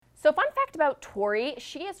So fun fact about Tori,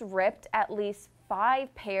 she has ripped at least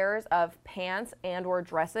 5 pairs of pants and or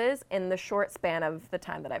dresses in the short span of the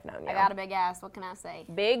time that I've known you. I got a big ass, what can I say?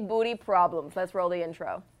 Big booty problems. Let's roll the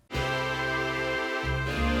intro.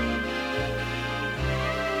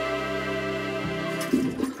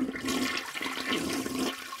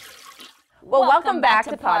 Well, welcome back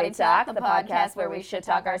to Potty Talk, the podcast where we shit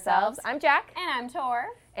talk ourselves. I'm Jack. And I'm Tor.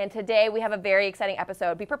 And today we have a very exciting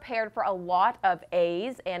episode. Be prepared for a lot of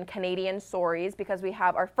A's and Canadian sorries because we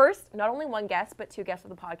have our first, not only one guest, but 2 guests of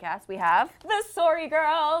the podcast. We have The Sorry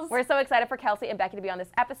Girls. We're so excited for Kelsey and Becky to be on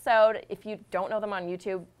this episode. If you don't know them on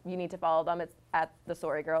YouTube, you need to follow them. It's at The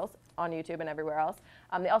Sorry Girls on YouTube and everywhere else.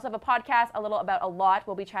 They also have a podcast, A Little About a Lot.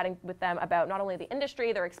 We'll be chatting with them about not only the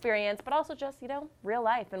industry, their experience, but also just, real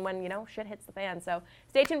life and when, shit hits the fan. So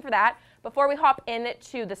stay tuned for that. Before we hop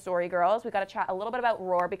into The Sorry Girls, we got to chat a little bit about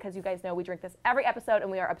Roar because you guys know we drink this every episode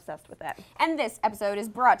and we are obsessed with it. And this episode is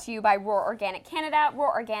brought to you by Roar Organic Canada.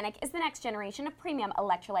 Roar Organic is the next generation of premium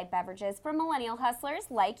electrolyte beverages for millennial hustlers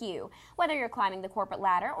like you. Whether you're climbing the corporate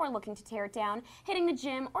ladder or looking to tear it down, hitting the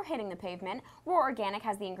gym or hitting the pavement, Roar Organic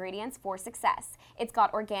has the ingredients for success. It's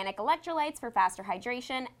got organic electrolytes for faster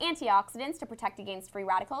hydration, antioxidants to protect against free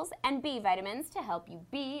radicals, and B vitamins to help you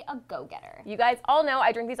be a go-getter. You guys all know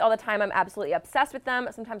I drink these all the time. I'm absolutely obsessed with them.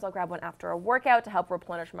 Sometimes I'll grab one after a workout to help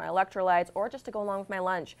replenish my electrolytes or just to go along with my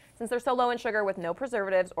lunch. Since they're so low in sugar with no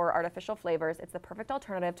preservatives or artificial flavors, it's the perfect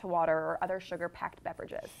alternative to water or other sugar-packed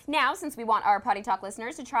beverages. Now, since we want our Potty Talk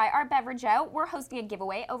listeners to try our beverage out, we're hosting a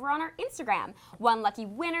giveaway over on our Instagram. One lucky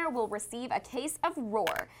winner will receive a case of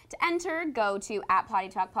Roar. To enter, go to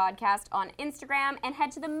 @PottyTalkPodcast on Instagram and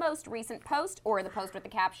head to the most recent post or the post with the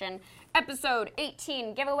caption, Episode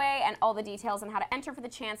 18 giveaway, and all the details on how to enter for the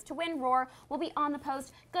chance to win Roar will be on the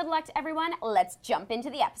post. Good luck to everyone. Let's jump into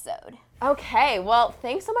the episode. Okay, well,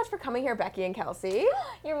 thanks so much for coming here, Becky and Kelsey.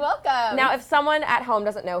 You're welcome. Now, if someone at home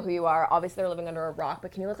doesn't know who you are, obviously they're living under a rock,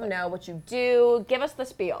 but can you let them know what you do? Give us the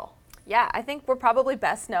spiel. Yeah, I think we're probably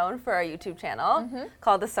best known for our YouTube channel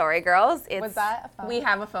called The Sorry Girls. Was that a phone? We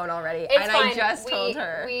have a phone already, It's and fine. I just told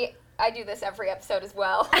her. I do this every episode as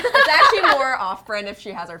well. It's actually more off-brand if she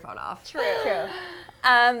has her phone off. True.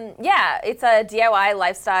 Yeah, it's a DIY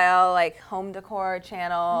lifestyle, like home decor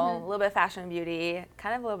channel, a little bit of fashion and beauty,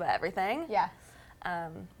 kind of a little bit of everything. Yeah.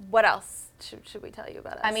 What else should we tell you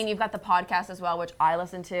about us? I mean, you've got the podcast as well, which I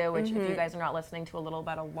listen to, which if you guys are not listening to A Little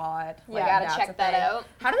Bit a Lot, You gotta check that out.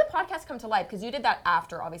 How did the podcast come to life? Because you did that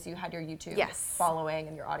after, obviously, you had your YouTube Yes. following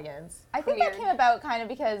and your audience. I think that came about kind of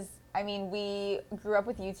because, we grew up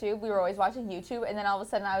with YouTube. We were always watching YouTube, and then all of a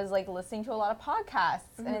sudden I was, listening to a lot of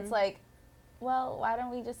podcasts. And it's like, well, why don't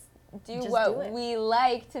we just do what we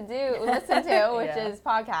like to listen to, which is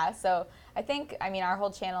podcasts. So I think, our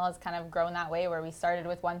whole channel has kind of grown that way where we started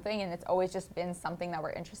with one thing, and it's always just been something that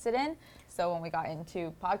we're interested in. So when we got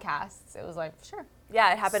into podcasts, it was like, sure.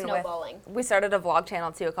 Yeah, it happened Snowballing. we started a vlog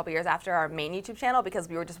channel too a couple years after our main YouTube channel because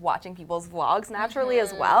we were just watching people's vlogs naturally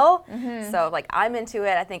as well. So I'm into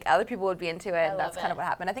it. I think other people would be into it. That's kind of what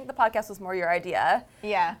happened. I think the podcast was more your idea.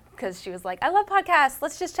 Yeah. Because she was like, I love podcasts.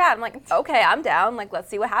 Let's just chat. I'm like, okay, I'm down. Let's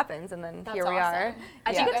see what happens. And then here we are.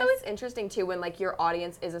 I think it's always interesting too when your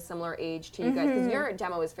audience is a similar age to you guys because your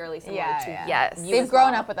demo is fairly similar to Yes. you They've as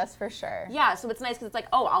grown well. up with us for sure. Yeah, so it's nice because it's like,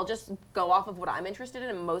 I'll just go off of what I'm interested in,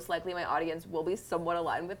 and most likely my audience will be somewhat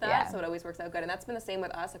aligned with that. Yeah. So it always works out good, and that's been the same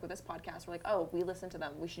with us. Like with this podcast, we're like, we listen to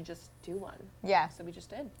them. We should just do one. Yeah. So we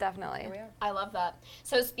just did. Definitely. Here we are. I love that.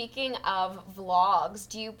 So speaking of vlogs,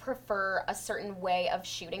 do you prefer a certain way of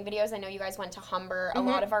shooting videos? I know you guys went to Humber. A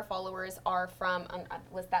lot of our followers are from,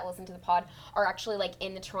 that listen to the pod, are actually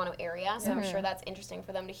in the Toronto area. So I'm sure that's interesting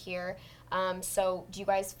for them to hear. So do you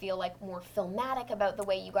guys feel more filmatic about the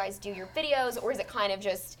way you guys do your videos, or is it kind of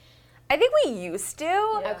just... I think we used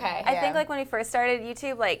to. Okay. I think when we first started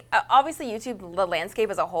YouTube, obviously YouTube, the landscape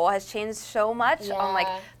as a whole has changed so much on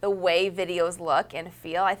the way videos look and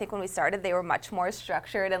feel. I think when we started, they were much more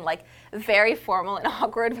structured and very formal and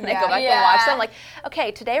awkward when I go back and watch them.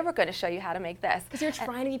 Okay, today we're going to show you how to make this. Because you're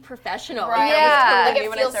trying to be professional. Right. Yeah.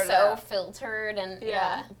 It feels so filtered and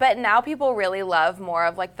But now people really love more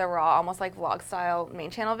of the raw, almost vlog style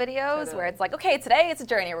main channel videos where it's okay, today it's a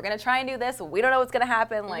journey. We're going to try and do this. We don't know what's going to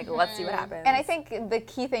happen. Let's see what happens. And I think the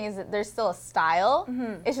key thing is that there's still a style.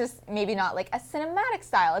 It's just maybe not a cinematic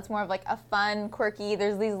style. It's more of a fun, quirky,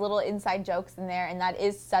 there's these little inside jokes in there, and that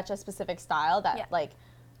is such a specific style that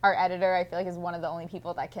our editor, I feel is one of the only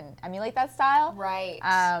people that can emulate that style. Right.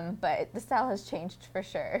 But the style has changed for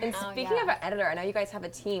sure. And speaking of an editor, I know you guys have a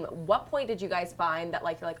team. What point did you guys find that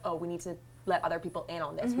you're we need to let other people in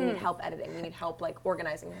on this. We need help editing. We need help like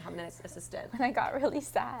organizing and having an assistant. And I got really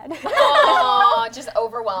sad. Oh, just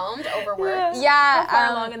overwhelmed, overworked. Yeah. How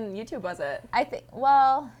far along in YouTube was it? I think,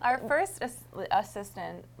 well, Our first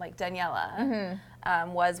assistant, like Daniela,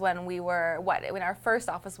 was when we were, in our first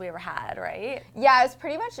office we ever had, right? yeah, it was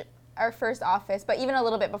pretty much our first office, but even a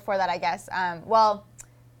little bit before that, I guess. Well,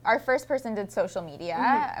 our first person did social media,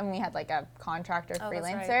 and we had like a contractor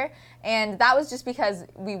freelancer, right. and that was just because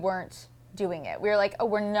we weren't doing it. We were like, oh,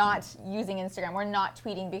 we're not using Instagram, we're not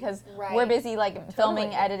tweeting because we're busy like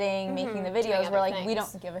filming, editing, making the videos. other We're like, we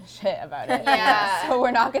things. don't give a shit about it. Yeah. So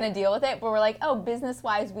we're not gonna deal with it, but we're like, oh,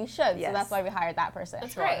 business-wise, we should. Yes. So that's why we hired that person.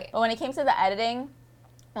 That's right. But when it came to the editing,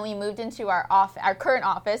 when we moved into our current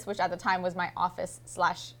office, which at the time was my office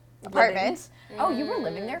 / apartment. Oh, you were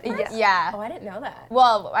living there first? Yeah. Oh, I didn't know that.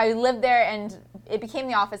 Well, I lived there, and it became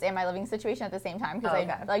the office and my living situation at the same time because Oh,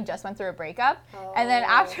 okay. I like just went through a breakup. And then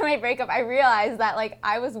after my breakup, I realized that like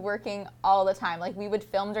I was working all the time. Like we would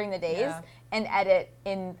film during the days and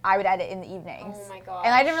I would edit in the evenings. Oh my gosh.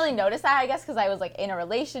 And I didn't really notice that, I guess, because I was like in a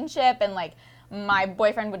relationship and like my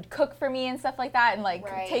boyfriend would cook for me and stuff like that and like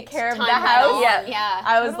take care of the Time right house. on. Yeah.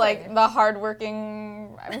 I was like the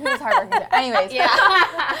hardworking. I mean, he was hardworking. Anyways, Yeah.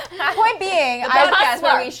 point being, Podcast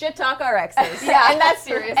where we shit talk our exes. yeah, and that's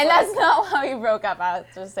Seriously. and that's not how we broke up. I'll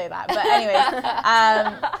just say that. But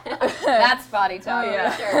anyways, That's body talk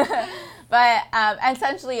for sure. but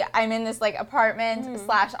essentially, I'm in this like apartment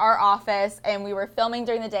 / our office, and we were filming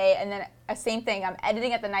during the day, and then same thing. I'm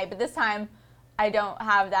editing at the night, but this time, I don't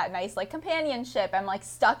have that nice like companionship. I'm like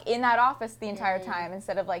stuck in that office the entire time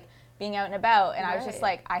instead of like being out and about. And I was just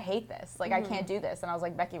like, I hate this. Like I can't do this. And I was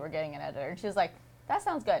like, Becky, we're getting an editor. And she was like, that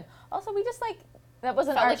sounds good. Also, we just like that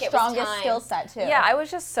wasn't Felt our like it was strongest time. skill set too. Yeah, I was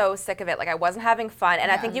just so sick of it. Like I wasn't having fun,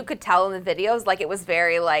 and I think you could tell in the videos. Like it was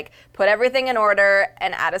very like put everything in order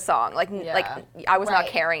and add a song. Like I was not Right.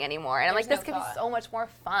 caring anymore, and I'm like, There's this no could be thought. so much more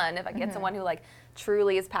fun if I get someone who like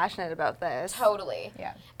truly is passionate about this. Totally.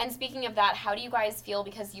 Yeah. And speaking of that, how do you guys feel,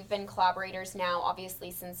 because you've been collaborators now,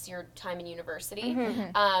 obviously, since your time in university,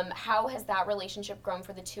 how has that relationship grown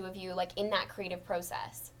for the two of you, like, in that creative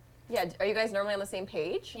process? Yeah, are you guys normally on the same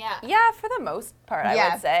page? Yeah. Yeah, for the most part, I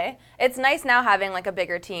Yeah. would say. It's nice now having like a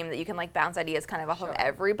bigger team that you can like bounce ideas kind of off of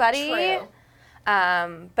everybody. True.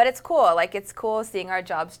 But it's cool. Like it's cool seeing our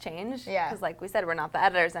jobs change. Yeah. Because like we said, we're not the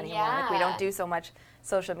editors anymore. Like we Yeah. don't do so much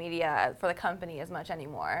social media for the company as much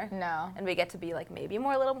anymore. No. And we get to be like maybe a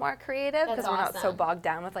little more creative because That's we're not so awesome. bogged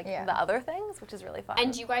down with like Yeah. the other things, which is really fun.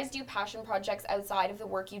 And do you guys do passion projects outside of the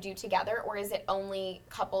work you do together, or is it only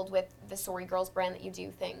coupled with the Sorry Girls brand that you do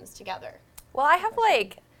things together? Well, I have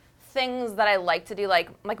like things that I like to do, like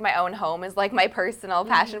my own home is like my personal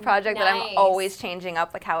passion project that Nice. I'm always changing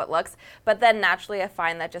up like how it looks. But then naturally I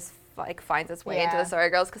find that just like finds its way into Yeah. the Sorry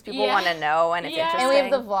Girls because people Yeah. want to know and it's Yeah. interesting. And we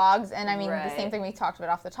have the vlogs, and I mean, the Right. same thing we talked about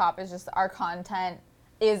off the top is just our content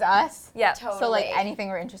is us. Yeah. Totally. So like anything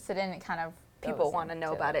we're interested in, it kind of People goes want to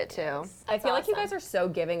know into about it too. I feel like you awesome. guys are so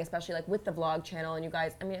giving, especially like with the vlog channel, and you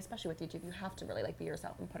guys, I mean, especially with YouTube, you have to really like be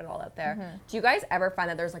yourself and put it all out there. Do you guys ever find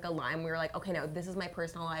that there's like a line where you're like, okay, no, this is my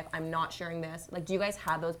personal life, I'm not sharing this? Like, do you guys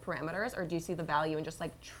have those parameters, or do you see the value in just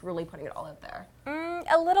like truly putting it all out there?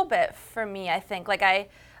 A little bit for me, I think. Like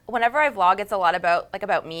whenever I vlog, it's a lot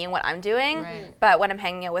about me and what I'm doing. Right. But when I'm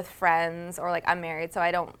hanging out with friends or like I'm married, so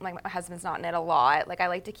I don't like my husband's not in it a lot. Like I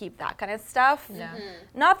like to keep that kind of stuff. Yeah.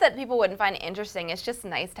 Not that people wouldn't find it interesting. It's just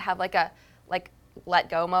nice to have like a let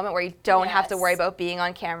go moment where you don't have to Yes. worry about being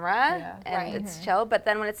on camera and Right. it's chill. But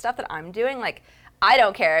then when it's stuff that I'm doing, like I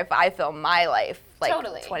don't care if I film my life like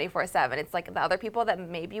Totally. 24/7. It's like the other people that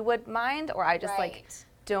maybe would mind, or I just like Right.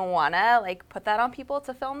 don't wanna like put that on people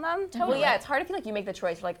to film them. Well, yeah, it's hard if you like you make the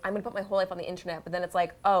choice. You're like, I'm gonna put my whole life on the internet, but then it's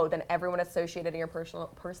like, oh, then everyone associated in your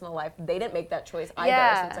personal life, they didn't make that choice either.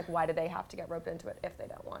 Yeah. So it's like, why do they have to get roped into it if they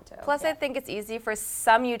don't want to? Plus, I think it's easy for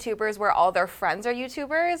some YouTubers where all their friends are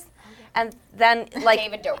YouTubers, and then like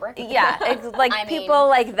David Dobrik. yeah, like I people mean-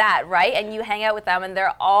 like that, right? And you hang out with them, and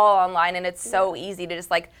they're all online, and it's so easy to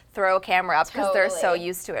just like throw a camera up because they're so Totally.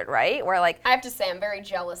 used to it, right? Where like I have to say, I'm very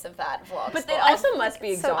jealous of that vlog. But spot. it also must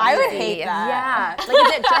be so exhausting. I would easy. hate that. Yeah. Like,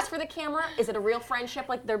 is it just for the camera? Is it a real friendship?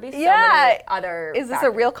 Like, there'd be so Yeah. many other. is this a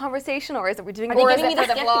factors. real conversation, or is it we're doing? Are they Or is giving it me for this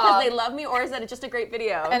the gift because vlog? they love me, or is it just a great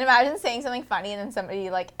video? And imagine saying something funny and then somebody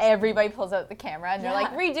like everybody pulls out the camera and you're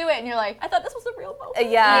like redo it and you're like I thought this was a real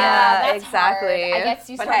moment. Yeah, that's exactly. hard. I guess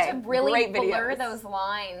you But start hey, to really great blur videos. those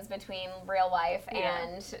lines between real life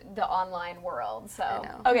and the online world. So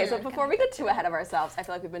know. Okay, Okay, so before we get too ahead of ourselves, I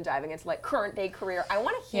feel like we've been diving into like current day career. I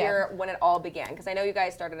want to hear when it all began, because I know you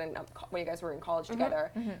guys started when you guys were in college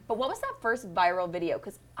together. But what was that first viral video?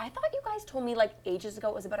 Because I thought you guys told me like ages ago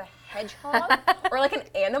it was about a hedgehog or like an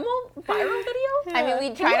animal viral video. I mean, we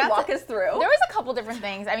Can tried you to walk us through. There was a couple different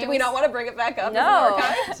things. I mean, Do we not want to bring it back up? No.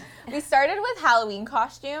 we started with Halloween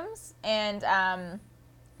costumes, and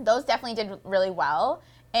those definitely did really well.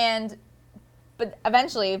 But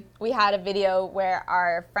eventually, we had a video where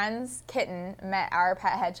our friend's kitten met our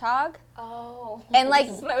pet hedgehog. Oh. And like,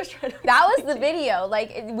 That's what I was trying to that was the video.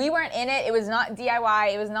 Like, we weren't in it. It was not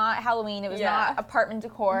DIY. It was not Halloween. It was not apartment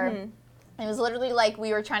decor. It was literally like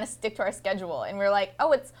we were trying to stick to our schedule, and we were like,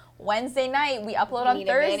 oh, it's Wednesday night. We upload on Need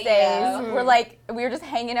a Thursdays. video. We're like, we were just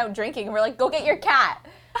hanging out drinking, and we're like, go get your cat.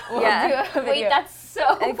 We'll Yeah. do a Wait, video. that's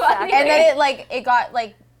so funny. And then it got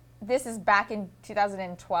like, this is back in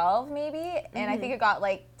 2012 maybe, and I think it got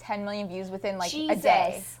like 10 million views within like a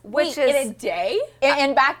day. Jesus. Which in is a day?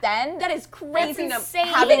 And back then, That is crazy numbers.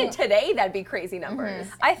 insane. Even today, that'd be crazy numbers.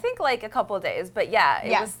 I think like a couple of days, but yeah,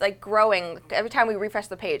 it was like growing. Every time we refreshed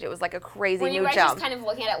the page, it was like a crazy Were you new guys jump. just kind of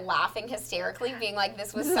looking at it, laughing hysterically, being like,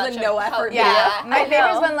 this was This is such a a no-effort yeah, video. my I favorite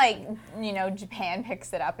is know. when like, you know, Japan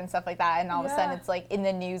picks it up and stuff like that, and all of a sudden Yeah. it's like in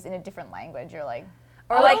the news in a different language. You're like,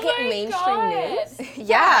 or Oh like my mainstream news.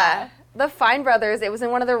 yeah. The Fine Brothers, it was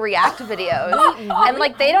in one of the React videos. And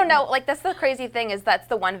like they don't know, like that's the crazy thing is that's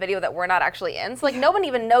the one video that we're not actually in. So like no one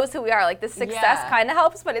even knows who we are. Like the success Yeah. kind of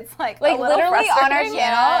helps, but it's like a little literally on our frustrating.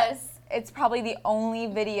 channel, Yes. it's probably the only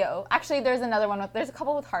video. Actually, there's another one there's a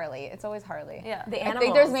couple with Harley. It's always Harley. Yeah. The I animals,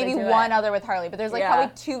 think there's they maybe do one it. other with Harley, but there's like Yeah.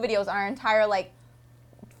 probably 2 videos on our entire like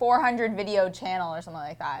 400 video channel or something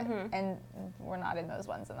like that, and we're not in those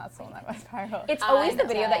ones, and that's the one that went viral. It's always the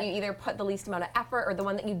video gotcha. that you either put the least amount of effort or the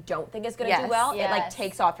one that you don't think is going to Yes. do well. It like Yes.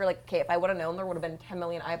 takes off. You're like, okay, if I would have known there would have been 10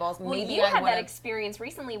 million eyeballs, Well, maybe you I had that would've- experience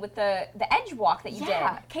recently with the edge walk that you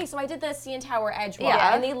Yeah. did. Okay, so I did the CN Tower edge walk,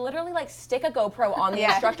 Yeah. and they literally like stick a GoPro on the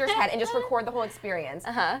Yeah. instructor's head and just record the whole experience.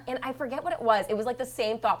 Uh-huh. And I forget what it was. It was like the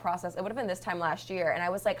same thought process. It would have been this time last year, and I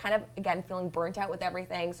was like kind of again feeling burnt out with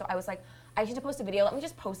everything. So I was like, I need to post a video. Let me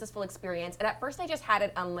just post this full experience. And at first, I just had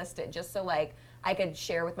it unlisted, just so like I could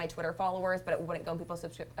share with my Twitter followers, but it wouldn't go in people's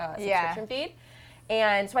subscription feed.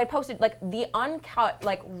 And so I posted like the uncut,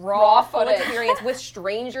 like raw full footage. experience with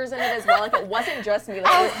strangers in it as well. Like it wasn't just me.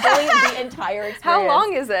 Like it was really the entire experience. How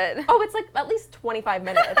long is it? Oh, it's like at least 25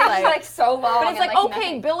 minutes. It's like so long. but it's and, like, okay,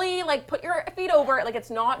 nothing. Billy, like put your feet over it. Like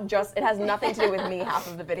it's not just, it has nothing to do with me half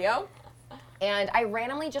of the video. And I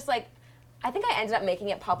randomly just like, I think I ended up making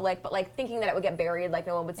it public, but like thinking that it would get buried, like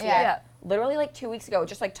no one would see Yeah. it. Literally like 2 weeks ago,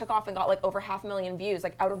 just like took off and got like over 500,000 views,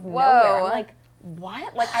 like out of Whoa. nowhere. I'm like,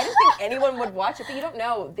 what? Like I didn't think anyone would watch it, but you don't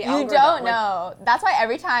know the You algorithm. don't like, know. That's why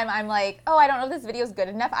every time I'm like, oh, I don't know if this video is good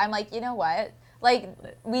enough. I'm like, you know what? Like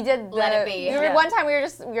we did. Let it be. We were, Yeah. One time we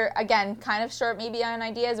were again kind of short maybe on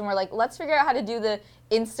ideas, and we're like, let's figure out how to do the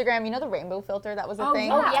Instagram. You know the rainbow filter that was a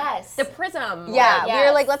thing. Oh, yes. The prism. Yeah, Yes. we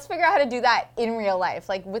were like, let's figure out how to do that in real life,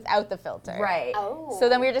 like without the filter. Right. Oh. So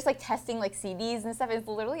then we were just like testing like CDs and stuff. It's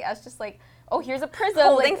literally us just like, oh, here's a prism.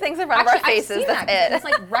 Holding like, things in front of Actually, our faces. I've seen That's that. it. It's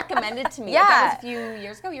like recommended to me. Yeah. Like, that was a few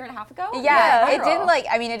years ago, year and a half ago. Yeah, it viral. didn't like.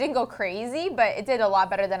 I mean, it didn't go crazy, but it did a lot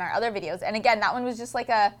better than our other videos. And again, that one was just like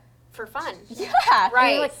a for fun. yeah.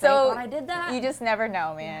 Right. You're like, So thank God I did that. you just never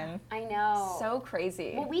know, man. I know. So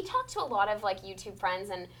crazy. Well, we talk to a lot of like YouTube friends,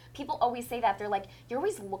 and people always say that they're like, you're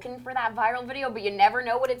always looking for that viral video, but you never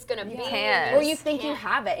know what it's gonna be. can't. Or you think you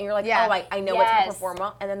have it, and you're like, Yeah. oh, I know it's Yes. gonna perform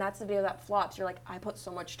well, and then that's the video that flops. You're like, I put so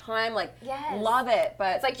much time, like, Yes. love it,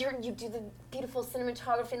 but It's like you do the beautiful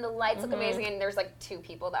cinematography and the lights look amazing, and there's like 2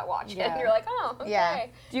 people that watch it. Yeah. And you're like, oh, okay. Yeah.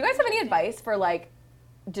 do you guys have any advice for like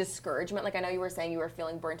discouragement? Like I know you were saying you were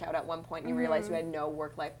feeling burnt out at one point, and you realized you had no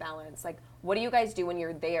work-life balance. Like, what do you guys do when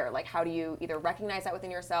you're there? Like, how do you either recognize that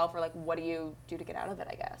within yourself, or like, what do you do to get out of it?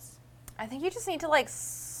 I guess. I think you just need to like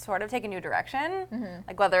sort of take a new direction,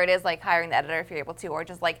 like whether it is like hiring the editor if you're able to, or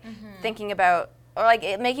just like thinking about, or like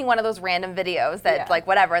making one of those random videos that Yeah. like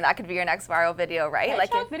whatever, and that could be your next viral video, right?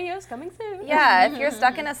 Like Hedgehog videos coming soon. yeah, if you're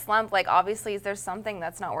stuck in a slump, like obviously there's something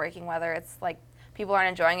that's not working, whether it's like people aren't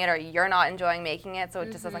enjoying it or you're not enjoying making it, so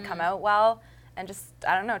it just doesn't come out well, and just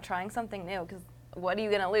I don't know, trying something new, because what are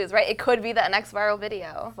you gonna lose, right? It could be that next viral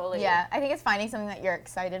video. Fully. Yeah, I think it's finding something that you're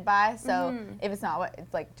excited by. So if it's not what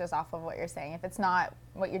it's like, just off of what you're saying, if it's not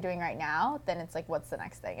what you're doing right now, then it's like, what's the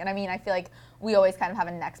next thing? And I mean, I feel like we always kind of have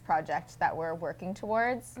a next project that we're working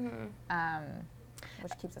towards,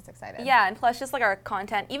 which keeps us excited. Yeah, and plus just like our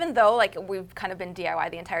content, even though like we've kind of been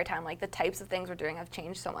DIY the entire time, like the types of things we're doing have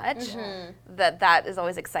changed so much that is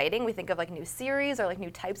always exciting. We think of like new series or like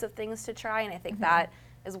new types of things to try, and I think that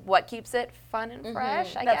is what keeps it fun and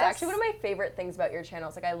fresh, I That's guess. actually one of my favorite things about your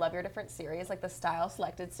channels. Like, I love your different series. Like, the Style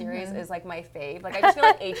Selected series is like my fave. Like, I just feel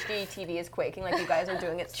like HGTV is quaking. Like, you guys are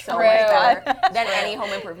doing it so much better than any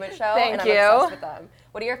home improvement show. Thank and you. I'm obsessed with them.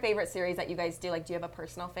 What are your favorite series that you guys do? Like, do you have a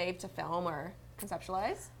personal fave to film or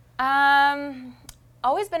conceptualize?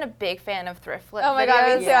 Always been a big fan of thrift flip Oh my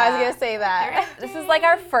god, me videos. too. I was gonna say that. This is like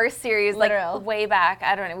our first series, Literal. like way back.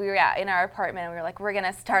 I don't know. We were in our apartment and we were like, we're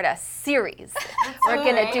gonna start a series. We're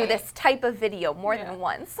gonna do this type of video more than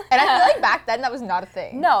once. And I feel like back then that was not a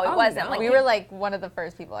thing. No, it wasn't. no. Like We were like one of the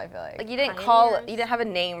first people, I feel like. Like you didn't have a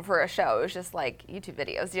name for a show. It was just like YouTube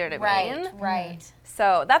videos. You know what I mean? Right.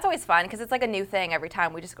 So that's always fun because it's like a new thing every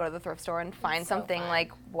time. We just go to the thrift store and find so something fun.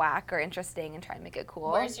 like whack or interesting and try and make it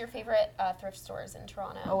cool. Where's your favorite thrift stores in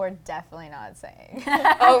Toronto? Oh, we're definitely not saying.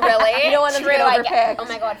 Oh, really? You don't want them to True, get I overpicked. Oh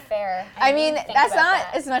my god, fair. I mean, didn't think that's about not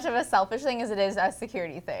that. as much of a selfish thing as it is a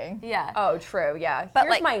security thing. Yeah. Oh, true, yeah. But,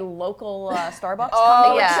 Here's like- my local Starbucks. Oh,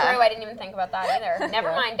 Come Yeah. true. I didn't even think about that either.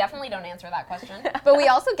 Never mind. Definitely don't answer that question. But we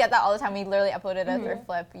also get that all the time. We literally uploaded a thrift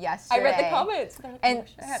flip yesterday. I read the comments. And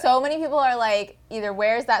so many people are like, either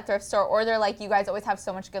where's that thrift store, or they're like, you guys always have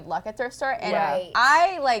so much good luck at thrift store. And Right.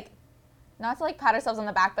 I like, not to like pat ourselves on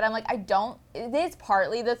the back, but I'm like, it is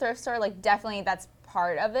partly the thrift store, like definitely that's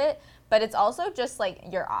part of it, but it's also just like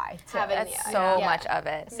your eye too. Having- That's Yeah. so Yeah. much of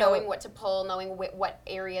it. Knowing what to pull, knowing what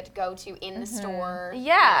area to go to in the store.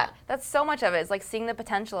 Yeah, that's so much of it. It's like seeing the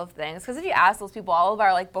potential of things. Because if you ask those people, all of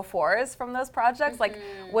our like befores from those projects, like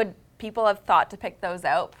would people have thought to pick those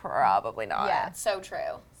out? Probably not. Yeah. So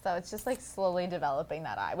true. So it's just like slowly developing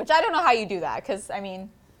that eye, which I don't know how you do that, because I mean,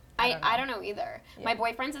 I don't know either. My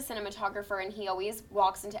boyfriend's a cinematographer, and he always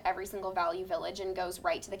walks into every single Value Village and goes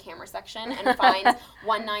right to the camera section and finds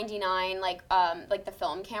 $199 like the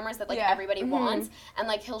film cameras that like Yeah. everybody wants, and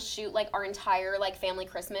like he'll shoot like our entire like family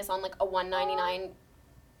Christmas on like a $199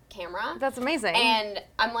 camera. That's amazing. And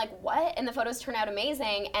I'm like, what? And the photos turn out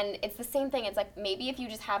amazing. And it's the same thing. It's like maybe if you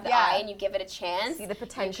just have the Yeah. eye and you give it a chance, See the you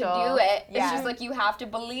potential. can do it. Yeah. It's just like you have to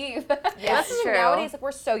believe. Yeah. That's It's true. true. Nowadays, like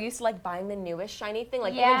we're so used to like buying the newest shiny thing.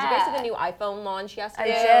 Like, did you guys see Yeah. the new iPhone launch I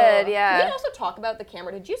yesterday? did, yeah. Did we also talk about the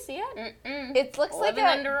camera? Did you see it? it looks like Living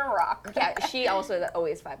under a rock. Yeah, she also is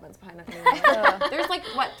always 5 months behind us. There's like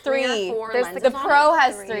what three Three. or four There's lenses the on Pro it?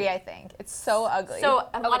 has Three. 3, I think. It's so ugly. So a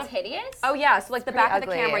Oh, lot it's of hideous? Oh yeah, so like the back of the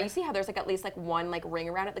ugly. camera, you see how there's like at least like one like ring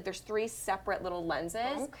around it. Like there's 3 separate little lenses.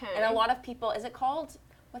 Okay. And a lot of people, is it called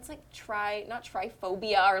what's like not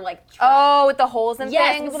triphobia or like oh, with the holes and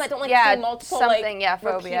yes, things. people that don't like yeah, see multiple something. like yeah,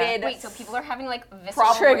 phobia. repeated Wait, so people are having like visceral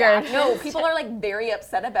problem Triggered. reaction. No, people are like very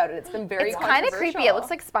upset about it. It's been very It's kind of creepy. It looks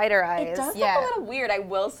like spider eyes. It does Yeah. look a little weird. I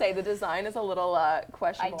will say the design is a little I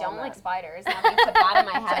questionable. don't on like that. spiders. Now that you put that in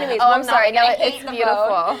my head. anyways, Oh, we're I'm not sorry. gonna No, hate it's the beautiful.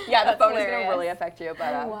 phone. Yeah, the That's phone is gonna hilarious. really affect you,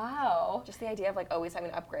 but Wow. just the idea of like always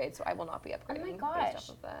having to upgrade, so I will not be upgrading. based gosh. off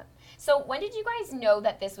of that. So when did you guys know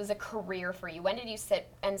that this was a career for you? When did you sit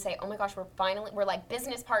and say, "Oh my gosh, we're like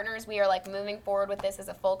business partners. We are like moving forward with this as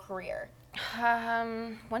a full career"?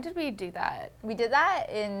 When did we do that? we did that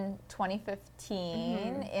in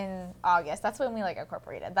 2015 in August. That's when we like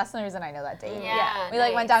incorporated. That's the only reason I know that date. Yeah, We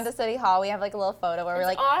like went nice. down to City Hall. We have like a little photo where we're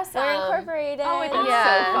like, awesome. we're incorporated. Oh, it's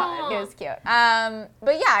Yeah. so fun. It was cute.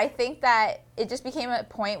 But yeah, I think that it just became a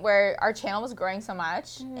point where our channel was growing so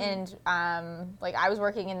much, and like I was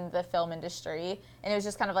working in the film industry, and it was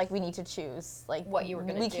just kind of like we need to choose like What you were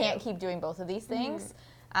gonna We do. can't keep doing both of these things.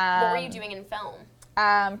 What were you doing in film?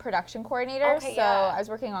 Production coordinator. Okay, so yeah. I was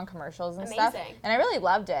working on commercials and stuff, Amazing. and I really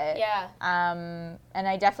loved it. Yeah. And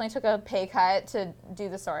I definitely took a pay cut to do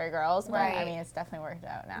the Sorry Girls, but I Right. mean it's definitely worked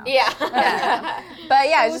out now. Yeah. But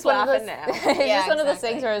yeah, it's Who's just one of those. laughing now? It's Yeah, just one of those exactly.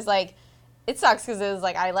 things where it's like, it sucks because it was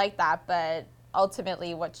like I like that, but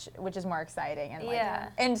ultimately, which is more exciting and like, Yeah.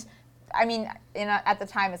 and I mean, at the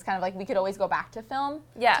time, it's kind of like we could always go back to film.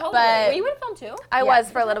 Yeah. Totally. But- Were you in film too? I Yeah.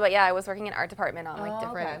 was for a little bit. Yeah, I was working in art department on like Oh,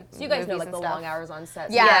 different. okay. So you guys know movies like and the stuff. long hours on set.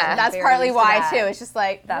 so Yeah, you're Yeah. that's very partly used to why that. too. It's just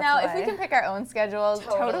like That's no, if we why. can pick our own schedules,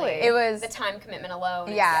 Totally. It was. The time commitment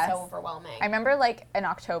alone Yeah. is so overwhelming. I remember like in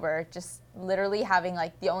October, just literally having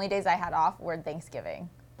like the only days I had off were Thanksgiving,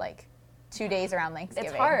 like 2 days around Thanksgiving.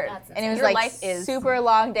 It's hard. That's And it was Your like life is- super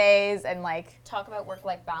long days and like Talk about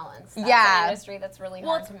work-life balance. That's Yeah. an industry that's really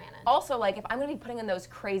Well, hard it's to manage. also like if I'm gonna be putting in those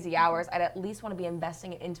crazy hours, I'd at least want to be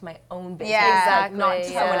investing it into my own business, Yeah. like, not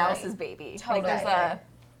Exactly, someone yeah. else's baby. Totally. Like there's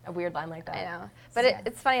a weird line like that. I know, but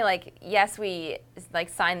it's funny. Like, yes, we like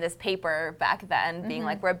signed this paper back then, being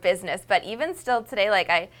like we're a business, but even still today, like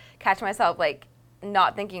I catch myself like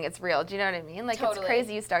not thinking it's real. Do you know what I mean? Like, Totally. it's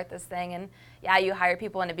crazy you start this thing and yeah, you hire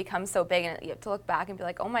people and it becomes so big and you have to look back and be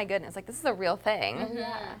like, oh my goodness, like this is a real thing.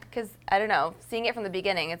 Because, I don't know, seeing it from the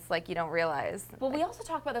beginning, it's like you don't realize. Well, we also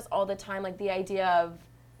talk about this all the time, like the idea of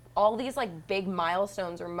all these like big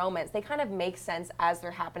milestones or moments, they kind of make sense as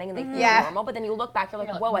they're happening and they feel normal, but then you look back, you're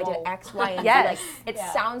like, whoa, I did X, Y, and Z. Like, it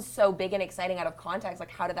sounds so big and exciting out of context,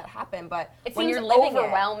 like how did that happen? But it when seems you're living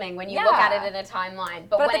overwhelming when you look at it in a timeline.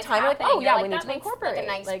 But at when the it's time, you're like, happening, oh yeah, you're we need that to makes incorporate like a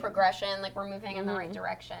nice like, progression, like we're moving in the right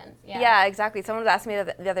direction. Yeah, exactly. Someone was asking me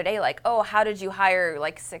the other day, like, oh, how did you hire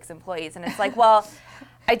like 6 employees? And it's like, well,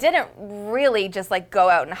 I didn't really just like go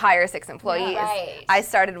out and hire 6 employees. Right. I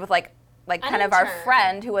started with like kind of our intern.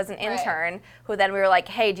 friend who was an intern, who then we were like,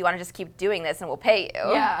 hey, do you want to just keep doing this and we'll pay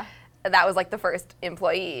you? Yeah. That was like the first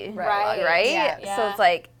employee, Right. Yeah. So it's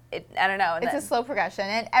like, I don't know. And It's a slow progression.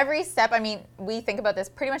 And every step, I mean, we think about this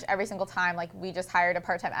pretty much every single time. Like, we just hired a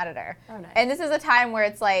part-time editor. Oh, nice. And this is a time where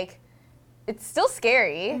it's like, it's still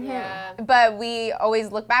scary. Yeah. But we always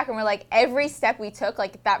look back and we're like, every step we took,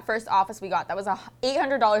 like that first office we got, that was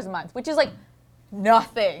 $800 a month, which is like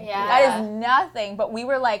nothing. Yeah. That is nothing. But we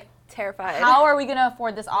were like, terrified. how are we going to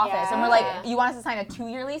afford this office? And we're like, Yeah. you want us to sign a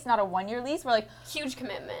 2-year lease, not a 1-year lease? We're like, Huge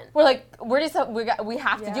commitment. we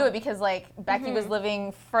have to do it because like Becky was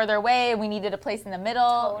living further away. We needed a place in the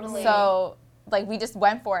middle. Totally. So like we just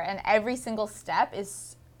went for it, and every single step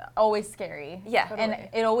is always scary. Yeah. And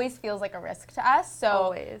it always feels like a risk to us. So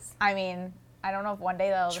Always. I mean, I don't know if one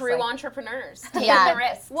day they'll True just, like, entrepreneurs taking Yeah. the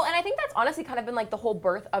risk. Well, and I think that's honestly kind of been like the whole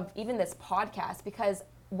birth of even this podcast, because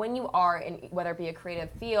when you are in, whether it be a creative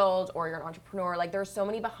field or you're an entrepreneur, like there's so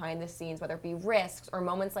many behind the scenes, whether it be risks or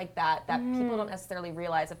moments like that people don't necessarily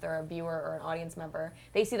realize if they're a viewer or an audience member.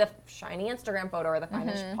 They see the shiny Instagram photo or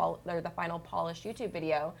the final polished YouTube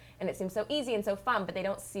video, and it seems so easy and so fun, but they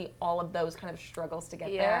don't see all of those kind of struggles to get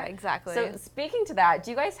there. Yeah, exactly. So speaking to that,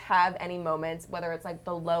 do you guys have any moments, whether it's like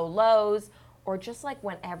the low lows or just like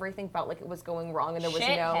when everything felt like it was going wrong and there was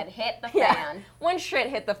Shit no had hit the Yeah. fan. When shit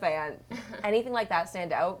hit the fan, anything like that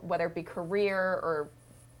stand out, whether it be career or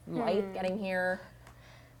life getting here?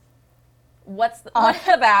 What's the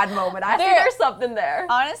bad moment? I think there's something there.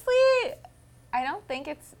 honestly, I don't think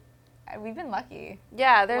it's. We've been lucky.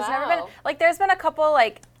 Yeah, there's never been, Wow. like, there's been a couple,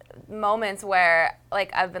 like, moments where,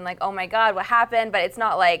 like, I've been like, oh my God, what happened? But it's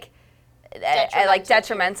not, like, Detrimental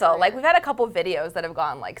detrimental. to Like, we've had a couple videos that have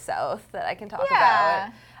gone, like, south that I can talk Yeah.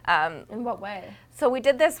 about. In what way? So we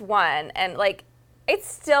did this one, and, like, it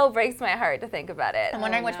still breaks my heart to think about it. I'm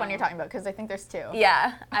wondering which one you're talking about because I think there's 2.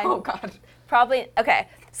 Yeah. Oh, God. Probably, okay,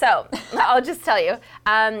 so I'll just tell you.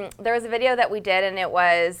 There was a video that we did, and it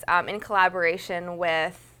was in collaboration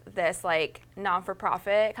with this, like,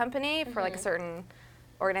 non-for-profit company for, like, a certain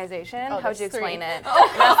organization. How would there's you explain 3. it? That's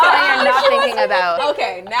the one you're not thinking about.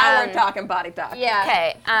 Okay, now we're talking body talk. Yeah.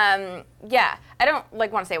 Okay, yeah, I don't,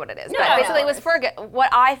 like, want to say what it is, but no, basically no. it was for what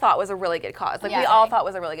I thought was a really good cause. Like, we Yeah. all thought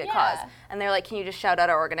was a really good cause. Yeah. And they're like, can you just shout out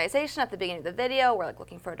our organization at the beginning of the video? We're, like,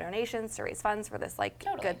 looking for donations to raise funds for this, like,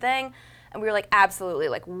 Totally. good thing. And we were like, absolutely,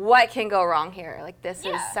 like, what can go wrong here? Like, this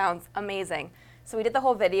Yeah. sounds amazing. So we did the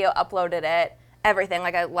whole video, uploaded it, everything.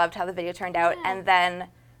 Like, I loved how the video turned out. And then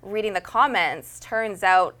reading the comments, turns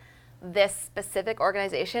out this specific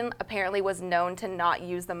organization apparently was known to not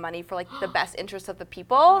use the money for, like, the best interest of the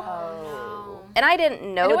people. Oh. And I didn't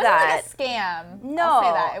know And it wasn't that. like a scam. No. I'll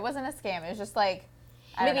say that. It wasn't a scam. It was just like,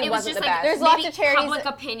 I don't Maybe know. it It was wasn't just the like best. There's maybe lots of charities public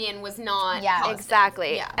that- opinion was not Yeah. positive.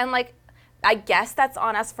 Exactly. Yeah. And, like, I guess that's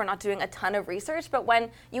on us for not doing a ton of research, but when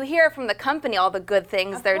you hear from the company all the good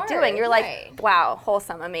things Of they're doing, you're like, right. wow,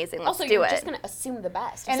 wholesome, amazing, let's Also, do you're it. just going to assume the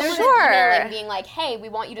best. And If there's- someone is Sure. emailing being like, hey, we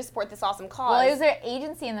want you to support this awesome cause. Well, it was an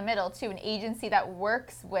agency in the middle too, an agency that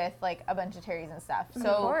works with like a bunch of charities and stuff.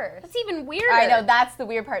 So That's even weirder. I know that's the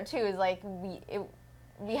weird part too. Is like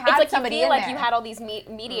we had It's like somebody you feel in like there. you had all these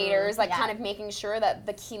mediators, like yeah. kind of making sure that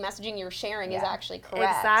the key messaging you're sharing is Yeah. actually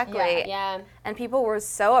correct. Exactly. Yeah. And people were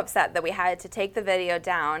so upset that we had to take the video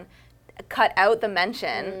down, cut out the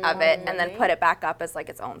mention of it, and then put it back up as like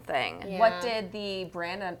its own thing. Yeah. What did the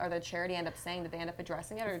brand or the charity end up saying? Did they end up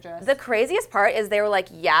addressing it or just? The craziest part is they were like,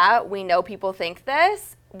 yeah, we know people think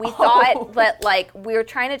this. We thought that, like, we were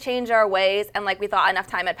trying to change our ways, and, like, we thought enough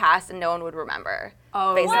time had passed and no one would remember.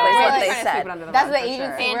 Basically, is what They're they trying to said. sweep it under the That's rug, the for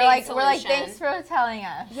agency. sure. Band-Aid We're like, solution. thanks for telling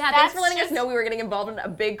us. Yeah, That's thanks for letting us just- know we were getting involved in a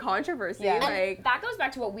big controversy. Yeah. Like, That goes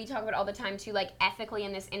back to what we talk about all the time too, like ethically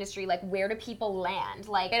in this industry, like where do people land?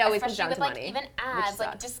 Like It always comes especially down with to like money, even which ads,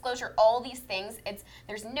 like sucks. disclosure, all these things.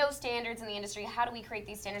 There's no standards in the industry. How do we create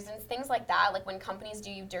these standards? And it's things like that, like when companies do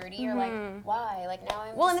you dirty, you're like, why? Like now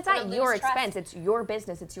I'm well, and just it's gonna at your lose trust. expense. It's your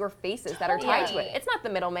business. business. It's your faces that are tied to it. It's not the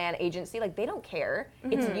middleman agency. Like, they don't care.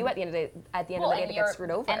 It's you at the end of the day that gets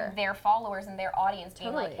screwed over. And their followers and their audience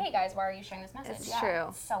being like, hey guys, why are you sharing this message? It's true.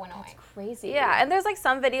 It's so annoying. It's crazy. Yeah, and there's like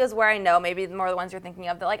some videos where I know, maybe more the ones you're thinking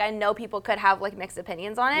of, that like I know people could have like mixed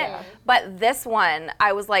opinions on it. But this one,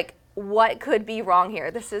 I was like, what could be wrong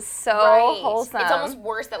here? This is so wholesome. It's almost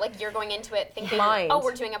worse that like you're going into it thinking, blind. oh,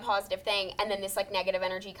 we're doing a positive thing, and then this like negative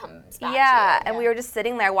energy comes back. Yeah, to you. and we were just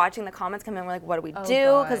sitting there watching the comments come in. We're like, what do we do?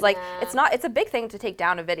 God. Because like it's a big thing to take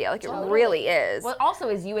down a video. Like it really is. Well, also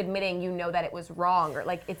is you admitting you know that it was wrong, or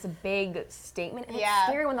like it's a big statement. And it's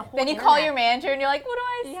scary when the whole Then you call your manager and you're like, what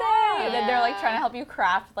do I say? And then they're like trying to help you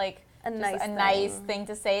craft like a nice thing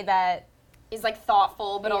to say that is like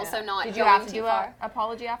thoughtful, but also not. Did you have to do an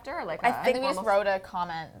apology after, or like? I I think we just wrote a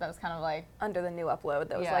comment that was kind of like, under the new upload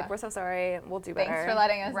that was like, we're so sorry, we'll do better. thanks for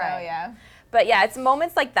letting us know. Yeah. But yeah, it's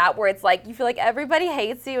moments like that where it's like you feel like everybody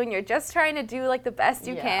hates you and you're just trying to do like the best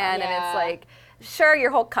you can, and it's like, sure,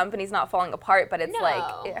 your whole company's not falling apart, but it's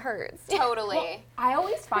like it hurts. Totally. Well, I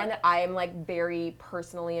always find that I am like very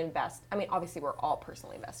personally invested. I mean, obviously we're all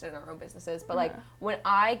personally invested in our own businesses, but like when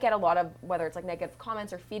I get a lot of, whether it's like negative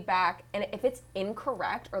comments or feedback, and if it's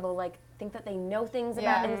incorrect or they'll like think that they know things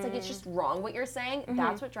about, and it's like it's just wrong what you're saying,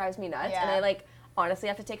 that's what drives me nuts. And I like honestly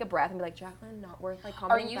have to take a breath and be like, Jacqueline, not worth like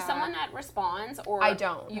commenting. Are you back. someone that responds, or I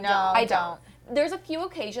don't. I don't. There's a few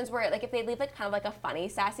occasions where like if they leave like kind of like a funny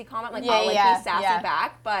sassy comment, like I'll like be sassy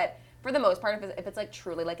back, but for the most part, if it's like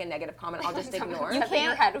truly like a negative comment, I'll just ignore. You can't.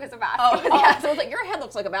 Your head was a basketball. Oh yeah, so it's like your head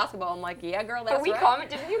looks like a basketball. I'm like, yeah, girl, that's right. Didn't you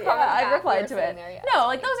comment? Yeah, I back? replied to We were it. sitting there, No,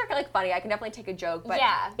 like those are like funny. I can definitely take a joke, but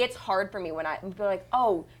it's hard for me when I be like,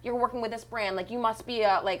 oh, you're working with this brand, like you must be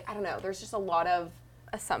like I don't know. There's just a lot of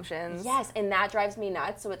assumptions. Yes, and that drives me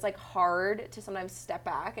nuts. So it's like hard to sometimes step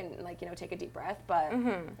back and like take a deep breath. But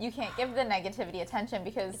you can't give the negativity attention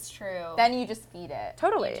because it's true. Then you just feed it.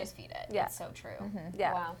 Totally. You just feed it. Yeah. It's so true.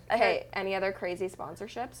 Yeah. Wow. Okay. Any other crazy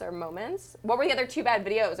sponsorships or moments? What were the other 2 bad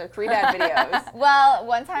videos or 3 bad videos? Well,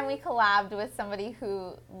 one time we collabed with somebody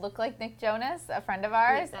who looked like Nick Jonas, a friend of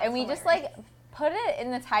ours, and we just like put it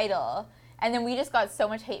in the title. And then we just got so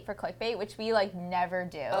much hate for clickbait, which we like never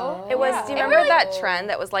do. It was. Do you remember that trend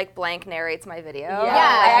that was like blank narrates my video?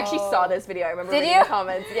 Yeah, I actually saw this video. I remember reading the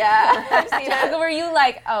comments. Yeah, I've seen it. Were you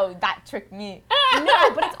like, oh, that tricked me?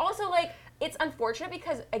 No, but it's also like it's unfortunate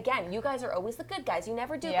because again, you guys are always the good guys. You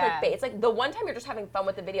never do clickbait. It's like the one time you're just having fun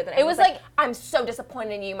with the video, then it was like, I'm so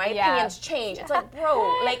disappointed in you. My opinions change. It's like,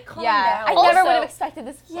 bro, like calm down. I never would have expected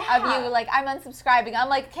this of you. Like, I'm unsubscribing. I'm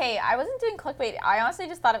like, okay, I wasn't doing clickbait. I honestly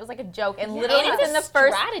just thought it was like a joke. And literally within the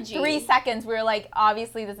first 3 seconds, we were like,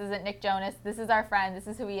 obviously this isn't Nick Jonas. This is our friend. This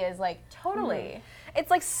is who he is. Like, totally. It's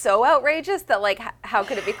like so outrageous that like how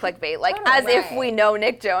could it be clickbait? Like as if we know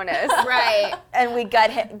Nick Jonas, right? And we could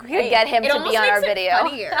get him to be on our video.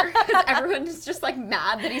 Because everyone's just like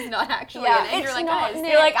mad that he's not actually in it. And you're like, guys,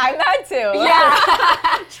 you're like, I'm mad too.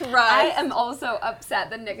 Yeah. I am also upset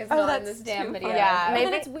that Nick is not in this damn video. Yeah.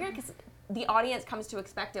 Maybe it's weird because the audience comes to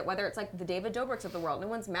expect it. Whether it's like the David Dobrik's of the world, no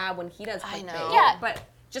one's mad when he does clickbait. I know. Yeah, but.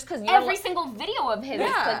 Just because every single video of his is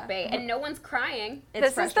clickbait and no one's crying.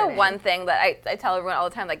 This is the one thing that I tell everyone all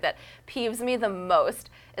the time, like that peeves me the most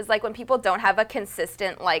is like when people don't have a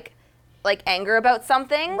consistent like anger about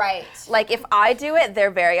something. Right. Like if I do it, they're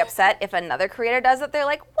very upset. If another creator does it, they're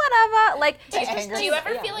like, whatever. Like do you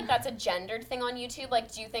ever feel like that's a gendered thing on YouTube?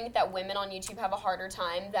 Like do you think that women on YouTube have a harder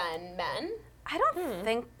time than men? I don't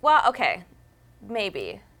think okay.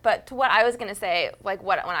 Maybe. But to what I was gonna say, like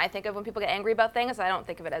when I think of when people get angry about things, I don't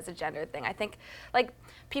think of it as a gender thing. I think like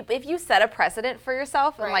people, if you set a precedent for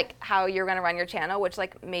yourself and like how you're gonna run your channel, which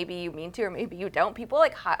like maybe you mean to or maybe you don't, people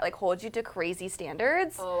like hold you to crazy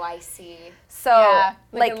standards. Oh, I see. So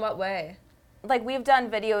like in what way? Like we've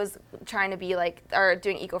done videos trying to be like, or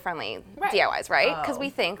doing eco-friendly DIYs, right? Because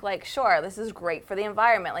we think like, sure, this is great for the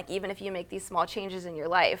environment. Like even if you make these small changes in your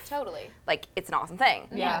life, like it's an awesome thing.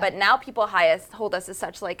 Yeah. But now people hold us to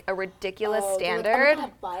such like a ridiculous standard.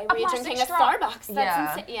 Like, a plastic straw. Starbucks.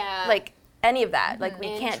 That's insane. Yeah. Like any of that. Like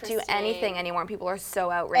we can't do anything anymore and people are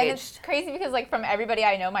so outraged. And it's crazy because like from everybody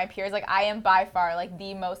I know, my peers, like I am by far like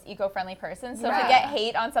the most eco-friendly person. So to get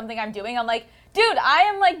hate on something I'm doing, I'm like, dude, I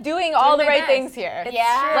am like doing all the right things here.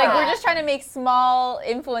 Like we're just trying to make small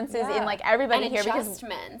influences in like everybody here because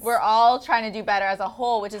we're all trying to do better as a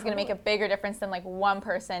whole, which is going to make a bigger difference than like one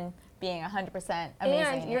person being 100%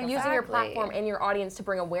 amazing. And you're using your Exactly. platform and your audience to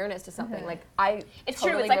bring awareness to something. Like It's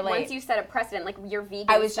totally true. It's like relate. once you set a precedent, like your vegan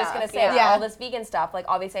I was stuff. just gonna say Yeah. all this vegan stuff. Like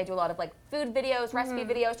obviously, I do a lot of like food videos, recipe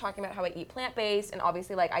videos, talking about how I eat plant-based, and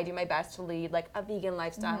obviously, like I do my best to lead like a vegan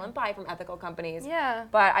lifestyle and buy from ethical companies. Yeah.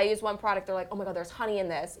 But I use one product. They're like, oh my god, there's honey in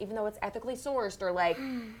this, even though it's ethically sourced, or like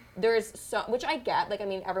there's so, which I get. Like I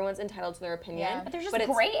mean, everyone's entitled to their opinion. Yeah. But there's just but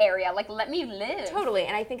it's- gray area. Like, let me live. Totally,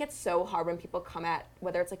 and I think it's so hard when people come at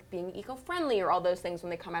whether it's like being eco-friendly or all those things when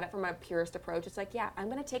they come at it from a purist approach. It's like, yeah, I'm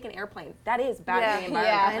gonna take an airplane. That is bad Yeah. for the environment.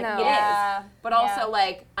 Yeah, Like, I know. it Yeah. is. But also Yeah.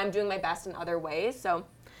 like I'm doing my best in other ways. So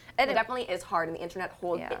And it definitely is hard, and the internet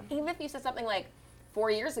holds. Yeah. Even if you said something like 4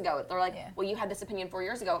 years ago, they're like, Yeah. well, you had this opinion 4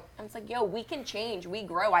 years ago. And it's like, yo, we can change, we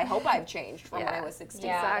grow. I hope I've changed from when Yeah. I was 16.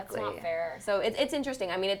 Yeah, Exactly. that's not fair. So it's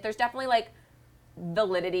interesting. I mean, there's definitely like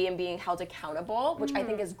validity in being held accountable, which I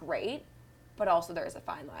think is great. But also there is a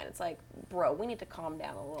fine line. It's like, bro, we need to calm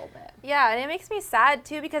down a little bit. Yeah, and it makes me sad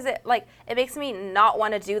too because it makes me not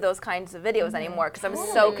want to do those kinds of videos anymore because I'm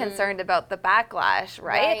so concerned about the backlash,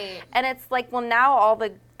 right? Right. And it's like, well, now all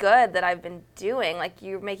the good that I've been doing, like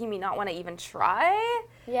you're making me not want to even try.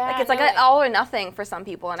 Yeah, Like it's no, like an all or nothing for some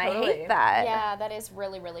people, and I Totally. hate that. Yeah, that is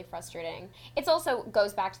really, really frustrating. It's also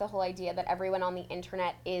goes back to the whole idea that everyone on the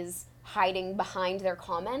internet is hiding behind their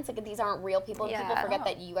comments. Like these aren't real people. People Yeah. forget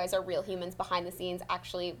that you guys are real humans behind the scenes,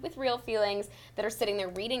 actually with real feelings that are sitting there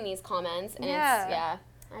reading these comments. And Yeah.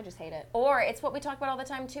 I just hate it. Or it's what we talk about all the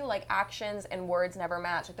time too, like actions and words never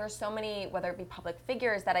match. Like there's so many, whether it be public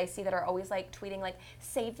figures that I see that are always like tweeting like,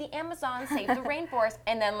 save the Amazon, save the rainforest.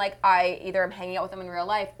 And then like I either am hanging out with them in real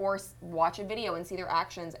life or watch a video and see their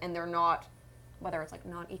actions and they're not, whether it's like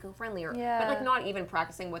not eco-friendly or, Yeah. but like not even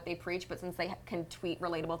practicing what they preach, but since they can tweet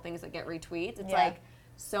relatable things that get retweets, it's Yeah. like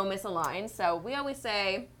so misaligned. So we always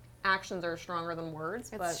say actions are stronger than words,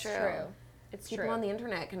 but It's true. it's people on the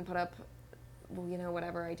internet can put up, well, you know,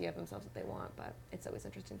 whatever idea of themselves that they want, but it's always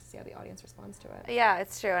interesting to see how the audience responds to it. Yeah,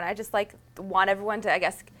 it's true. And I just like want everyone to, I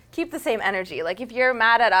guess, keep the same energy. Like if you're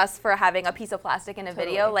mad at us for having a piece of plastic in a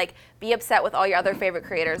video, Totally. like be upset with all your other favorite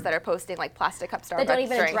creators that are posting like plastic cup Starbucks That don't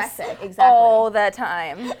even drinks address it, exactly. all the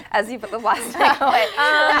time as you put the plastic away.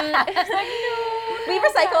 We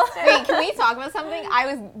recycle. Wait, can we talk about something? I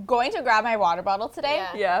was going to grab my water bottle today.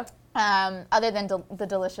 Yeah. Yeah. Other than the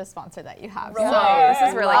delicious sponsor that you have. Right. Oh, this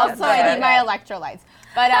is really also, good. I need my electrolytes.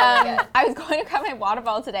 But I was going to grab my water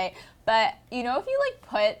bottle today. But you know, if you like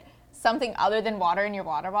put something other than water in your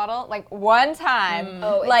water bottle, like one time,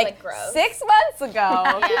 Oh, it's, like, gross. 6 months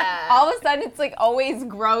ago, Yeah. all of a sudden it's like always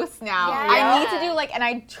gross now. Yeah. I need to do like, and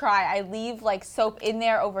I leave like soap in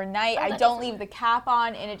there overnight. I that don't doesn't leave the cap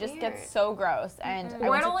on, and it just Weird. gets so gross. And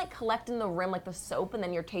Or it'll like collect in the rim like the soap, and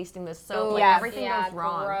then you're tasting the soap. Ooh, Like yes. everything Yeah, goes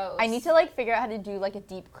wrong. gross. I need to like figure out how to do like a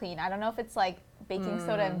deep clean. I don't know if it's like baking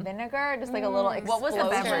soda and vinegar, just like a little explosion. What was the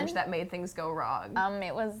beverage that made things go wrong?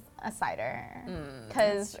 It was a cider.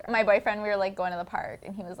 Because my boyfriend, we were like going to the park,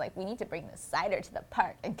 and he was like, "We need to bring this cider to the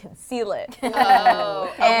park and conceal it."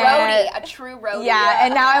 Oh, a And- roadie, a true roadie. Yeah,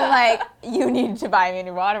 and now I'm like, "You need to buy me a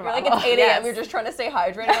new water Like bottle." it's 8 a.m. You're just trying to stay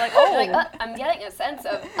hydrated. You're like, oh, Like, I'm getting a sense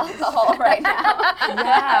of alcohol right now.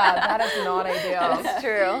 yeah, that is not ideal. It's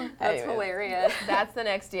true. That's hilarious. That's the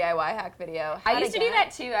next DIY hack video. I used to do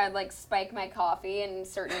that too. I'd like spike my coffee in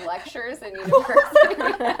certain lectures in university.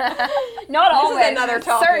 Not always. another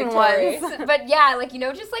topic, Certain Tori. ones. But yeah, like, you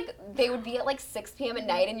know, just like they would be at like 6 p.m. at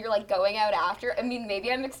night and you're like going out after. I mean,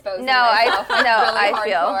 maybe I'm exposing No, myself. I really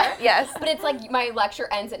feel hardcore. yes. But it's like my lecture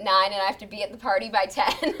ends at 9 and I have to be at the party by 10.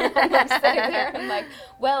 And I'm sitting there and I'm like,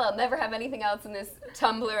 well, I'll never have anything else in this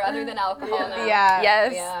tumbler other than alcohol now. Yeah.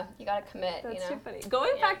 Yes. Yeah, you gotta commit, you know. Funny.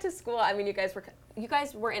 Going back to school, I mean, you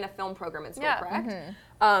guys were in a film program in school, Yeah.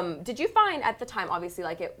 correct? Did you find at the time, obviously,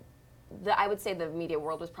 like I would say the media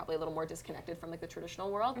world was probably a little more disconnected from like the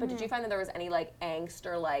traditional world, but did you find that there was any like angst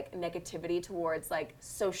or like negativity towards like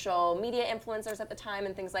social media influencers at the time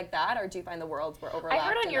and things like that, or do you find the worlds were overlapped? I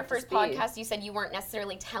heard on and your up to first speed? podcast you said you weren't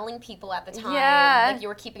necessarily telling people at the time. Yeah. Like you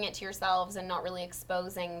were keeping it to yourselves and not really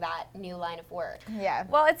exposing that new line of work. Yeah.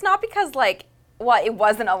 Well, it's not because like, well, it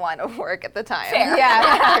wasn't a line of work at the time. Fair. Yeah,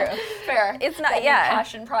 that's true. Fair. It's not. That new Yeah.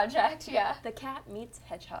 passion project, yeah. The cat meets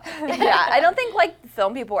hedgehog. Yeah. I don't think like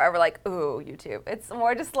film people were ever like, ooh, YouTube. It's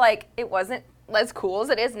more just like it wasn't as cool as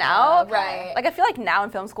it is now. Right. Like I feel like now in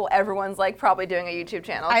film school, everyone's like probably doing a YouTube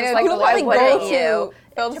channel. I Just know. like, Who why really wouldn't go you?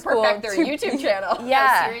 to film school Perfect their to- YouTube channel.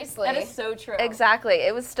 Yeah. Seriously. That is so true. Exactly.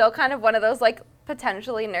 It was still kind of one of those like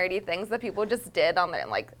potentially nerdy things that people just did on their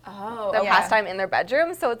their yeah. pastime in their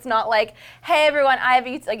bedroom. So it's not like, hey everyone, I have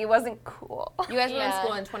YouTube. Like it wasn't cool. You guys were in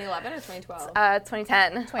school in 2011 or 2012?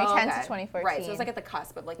 2010. 2010 to 2014. Right, so it was like at the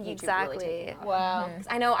cusp of like YouTube Exactly. really taking off. Wow.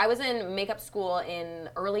 I know I was in makeup school in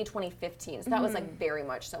early 2015, so that was like very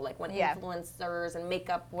much so like when Yeah. influencers and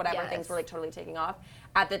makeup, whatever things Yes. were like totally taking off.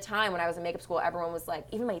 At the time when I was in makeup school, everyone was like,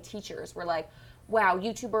 even my teachers were like, wow,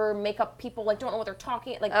 YouTuber makeup people like don't know what they're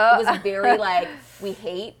talking. Like it was very like we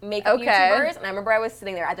hate makeup Okay. YouTubers. And I remember I was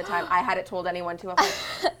sitting there at the time. I hadn't told anyone to. I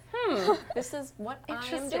was like, this is what I am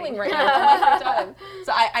Interesting. doing right now on my free time.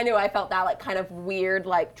 So I knew I felt that like kind of weird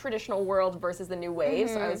like traditional world versus the new wave.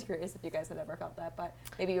 So I was curious if you guys had ever felt that, but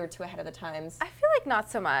maybe you were too ahead of the times. I feel like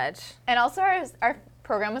not so much. And also our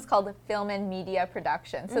program was called Film and Media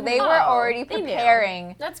Production. So they were already they knew.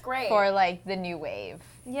 preparing That's great. for like the new wave.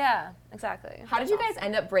 Yeah, exactly. How did you guys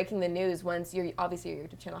end up breaking the news once obviously your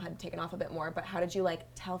YouTube channel had taken off a bit more, but how did you like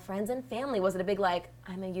tell friends and family? Was it a big like,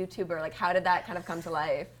 I'm a YouTuber? Like how did that kind of come to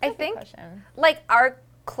life? I think Question. like our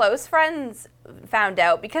close friends found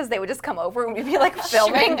out because they would just come over and we'd be like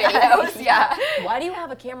filming videos. Yeah. Why do you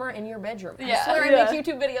have a camera in your bedroom? Yeah. I swear I make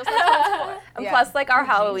YouTube videos. That's what it's for. And Yeah. plus like our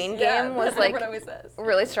Halloween Yeah, game was that's like what it always says.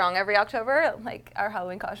 really strong every October. Like our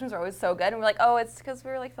Halloween costumes were always so good, and we're like, oh, it's because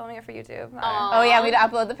we were like filming it for YouTube. Oh yeah, we'd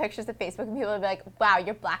upload the pictures to Facebook and people would be like, wow,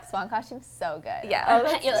 your Black Swan costume's so good. Yeah.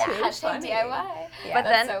 You're like, too hashtag funny. DIY. Yeah. But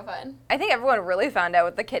That's then so fun. I think everyone really found out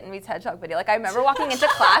with the Kitten Meets Hedgehog video. Like I remember walking into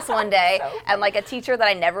class one day and like a teacher that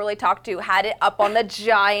I never really talked to had it up on the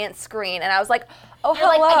giant screen, and I was like, oh,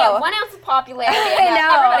 You're hello. like, I get 1 ounce of popularity. I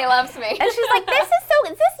know. Everybody loves me. And she's like,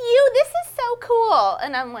 is this you? This is so cool.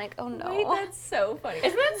 And I'm like, oh no. Wait, that's so funny.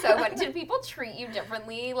 Isn't that so funny? Did people treat you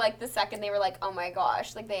differently? Like the second they were like, oh my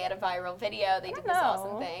gosh, like they had a viral video, they did this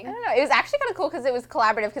awesome I thing. don't know. It was actually kind of cool because it was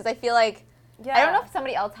collaborative because I feel like, Yeah. I don't know if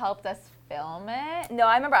somebody else helped us film it. No,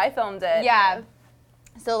 I remember I filmed it. Yeah.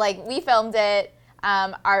 So like we filmed it.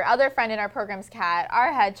 Our other friend in our program's Kat,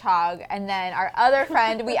 our hedgehog, and then our other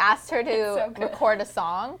friend, we asked her to record a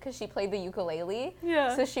song because she played the ukulele.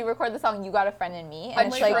 Yeah. So she recorded the song "You Got a Friend in Me," A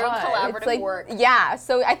true collaborative it's like, work. Yeah.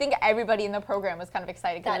 So I think everybody in the program was kind of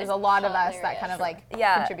excited because That there's is a lot of us that hilarious. kind of like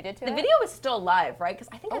Yeah. contributed to The it. video is still live, right? Because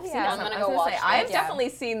I think I've seen it. yeah. on I'm gonna I was go gonna watch I've it. definitely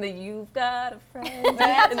seen the "You've Got a Friend" and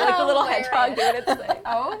like the little hilarious. hedgehog doing it. The same.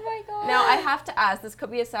 Oh my god. Now I have to ask. This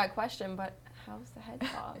could be a sad question, but how's the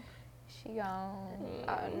hedgehog? She gone.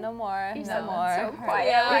 No more. You No sound more. so quiet.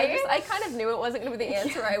 Yeah, I kind of knew it wasn't going to be the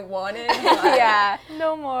answer I wanted. but- Yeah.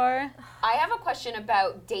 No more. I have a question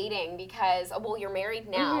about dating because, well, you're married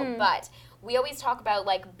now, but we always talk about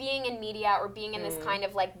like being in media or being in this kind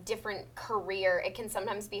of like different career. It can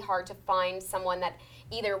sometimes be hard to find someone that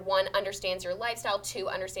either one understands your lifestyle, two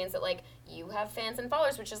understands that like you have fans and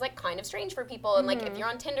followers, which is like kind of strange for people. And like if you're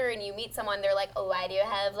on Tinder and you meet someone, they're like, oh, why do you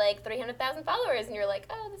have like 300,000 followers? And you're like,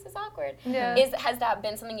 oh, this is awkward. Yeah. Has that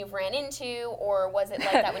been something you've ran into, or was it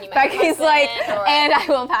like that when you met your Becky's like, husband, or- and I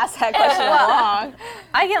will pass that question along.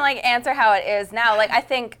 I can like answer how it is now. Like I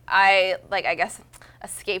think I guess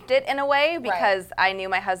escaped it in a way because I knew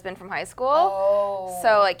my husband from high school. Oh.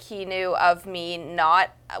 So like he knew of me not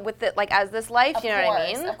with it like as this life, you know what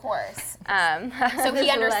I mean? Of course. So So he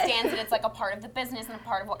understands that it's like a part of the business and a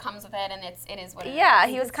part of what comes with it, and it is what it is. Yeah,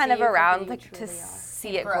 he was can kind of see you for who around you like to truly are.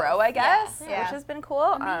 see it growth. grow, I guess, Yeah. which has been cool.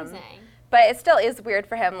 Amazing. But it still is weird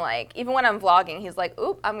for him, like, even when I'm vlogging, he's like,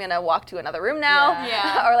 oop, I'm gonna walk to another room now.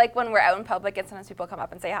 Yeah. Or like when we're out in public and sometimes people come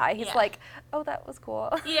up and say hi, he's Yeah. like, oh, that was cool.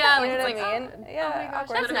 Yeah, you know like, what I it's mean? like, Yeah, oh my gosh, awkward. What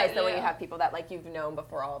That's about nice though when you? you have people that like you've known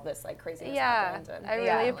before all this like craziness Yeah, happened. And I really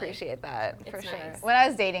Yeah. appreciate that, for It's sure. nice. When I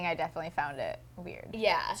was dating, I definitely found it weird.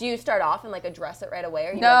 Yeah. Do you start off and like address it right away?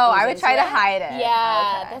 Or you, No, like, I ease would try into to it? hide it.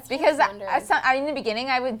 Yeah, Okay. that's Because what I was wondering. in the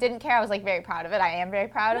beginning, didn't care. I was like very proud of it. I am very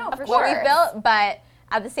proud No, of for what we sure. built, but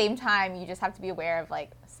at the same time, you just have to be aware of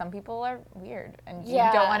like some people are weird, and you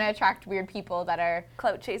Yeah. don't want to attract weird people that are.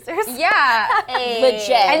 Clout chasers. Yeah, Legit.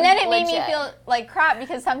 and then it made me Legit. feel like crap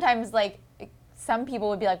because sometimes like some people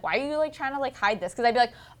would be like, why are you like trying to like hide this? Because I'd be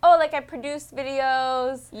like, oh, like I produce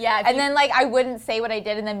videos. Yeah, if And you- then like I wouldn't say what I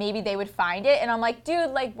did and then maybe they would find it and I'm like, dude,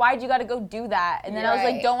 like why'd you gotta go do that? And then I was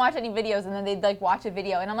like, Right. don't watch any videos, and then they'd like watch a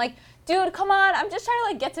video and I'm like, dude, come on, I'm just trying to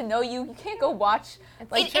like get to know you. You can't go watch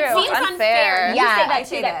like It true. seems It's unfair. unfair. You Yeah. say I that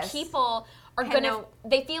say too. That this. people are I gonna. know.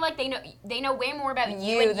 They feel like they know way more about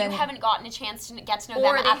you, and than- you haven't gotten a chance to get to know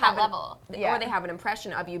Or them they at that have level. Yeah. or they have an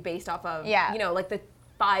impression of you based off of Yeah. you know like the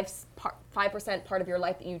 5% part of your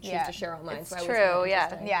life that you choose Yeah. to share online. It's so I always true, find that yeah.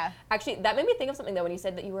 interesting. Yeah. Actually, that made me think of something though when you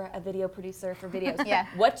said that you were a video producer for videos. Yeah.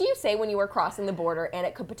 What do you say when you are crossing the border and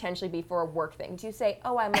it could potentially be for a work thing? Do you say,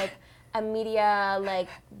 "Oh, I'm like a media like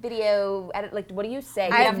video edit. Like, what do you say?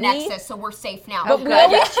 I have Nexus, so we're safe now. But we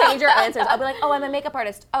always change our answers. I'll be like, oh, I'm a makeup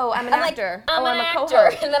artist. Oh, I'm an actor. I'm oh, an I'm a actor.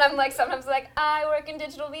 cohort. And then I'm like, sometimes like, I work in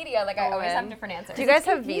digital media. Like, I always have different answers. Do you guys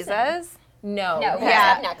have visas? No. No, we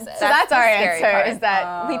Yeah. have Nexus. So that's our the scary answer, part. is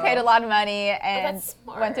that we paid a lot of money and that's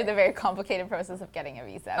smart. went through the very complicated process of getting a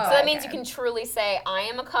visa. So that means you can truly say, I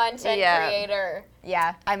am a content creator.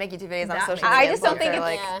 Yeah. I make YouTube videos on That social makes media. I just don't think it's,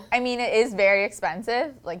 like, I mean, it is very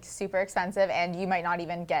expensive, like super expensive, and you might not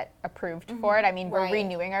even get approved for it. I mean, we're Right.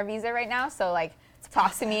 renewing our visa right now, so like,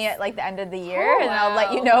 talk to me at like the end of the year, and I'll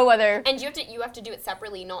let you know whether. And you have to do it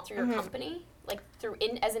separately, not through your company, like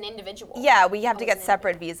as an individual. Yeah, we have to get an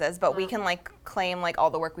separate visas, but we can like claim like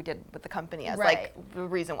all the work we did with the company as like the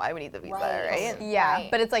reason why we need the visa, right? Yeah,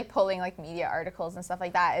 Right. but it's like pulling like media articles and stuff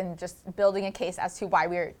like that, and just building a case as to why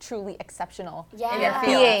we're truly exceptional Yeah.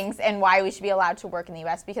 beings and why we should be allowed to work in the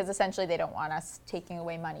U.S. because essentially they don't want us taking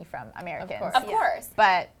away money from Americans. Of course.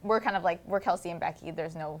 But we're kind of like, we're Kelsey and Becky.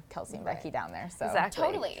 There's no Kelsey and Becky down there. So Exactly.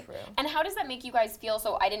 Totally. And how does that make you guys feel?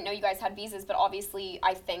 So I didn't know you guys had visas, but obviously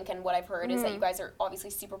I think, and what I've heard is that you guys are obviously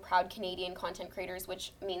super proud Canadian content creators,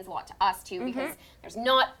 which means a lot to us too, because there's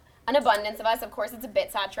not an abundance of us. Of course, it's a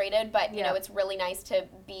bit saturated, but you know, it's really nice to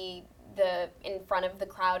be in front of the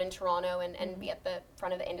crowd in Toronto and be at the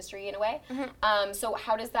front of the industry in a way. So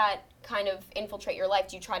how does that kind of infiltrate your life?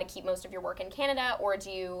 Do you try to keep most of your work in Canada, or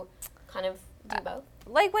do you kind of do both?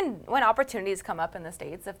 Like when opportunities come up in the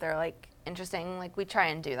States, if they're like interesting, like we try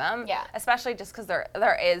and do them. Yeah. Especially just because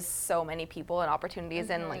there is so many people and opportunities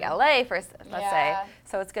in like LA, let's say.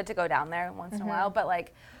 So it's good to go down there once in a while. But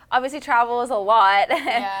like obviously travel is a lot,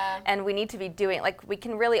 and we need to be doing like we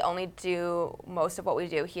can really only do most of what we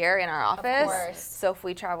do here in our office. course. So if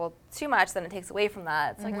we travel too much, then it takes away from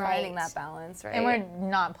that. It's like finding Right. that balance, right? And we're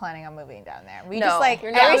not planning on moving down there. We No. just like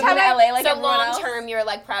You're every not time moving to LA like So everyone long else? term, you're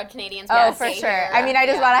like proud Canadians. Oh, wanna for stay sure. here. I mean, I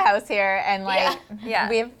just bought a house here, and like, Yeah.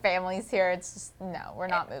 we have families here. It's just, no, we're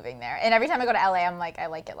not moving there. And every time I go to LA, I'm like, I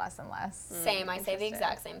like it less and less. Same. I say the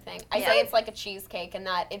exact same thing. I say it's like a cheesecake, and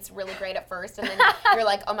that it's really great at first, and then you're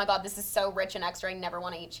like, oh my god, this is so rich and extra. I never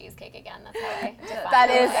want to eat cheesecake again. That's how I define That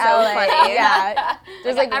it. is LA. funny. Yeah.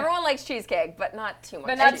 There's like, Everyone likes cheesecake, but not too much.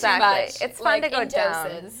 But not Exactly. too much. It's fun like, to go in down.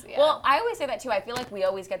 doses. Yeah. Well, I always say that too. I feel like we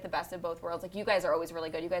always get the best of both worlds. Like, you guys are always really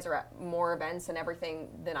good. You guys are at more events and everything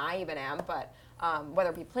than I even am. But whether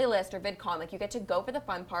it be playlist or VidCon, like, you get to go for the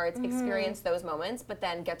fun parts, experience those moments, but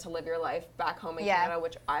then get to live your life back home in Canada,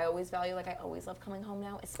 which I always value. Like, I always love coming home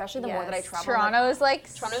now, especially the more that I Yes. travel. Toronto is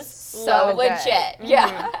like Toronto's so so good. legit.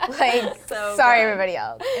 Yeah. Like, So sorry, good. everybody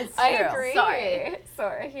else. I true. agree.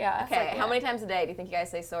 Sorry. Yeah. Okay, how many times a day do you think you guys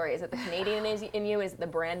say sorry? Is it the Canadian in you? Is it the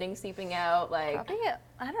branding seeping out? Like, Probably,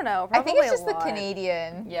 I don't know. I think it's probably just a the lot.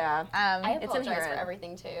 Canadian. yeah. I It's apologize for inherent.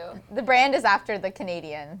 everything too. The brand is after the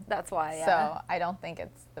Canadian. That's why. Yeah. So I don't think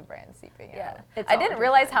it's the brand seeping Yeah. out. It's I all didn't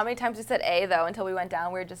realize how many times we said A though until we went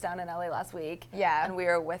down. We were just down in LA last week. Yeah. And we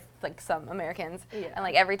were with like some Americans. Yeah. And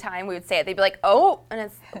like every time we would say it, they'd be like, "Oh," and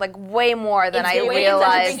it's like way more than It's I way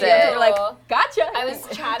realized such a big it. deal. You're like, gotcha. I was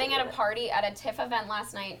chatting at a party at a TIFF event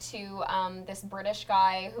last night to this British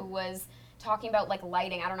guy who was talking about like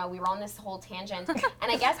lighting. I don't know. We were on this whole tangent, and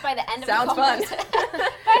I guess by the end of Sounds the fun.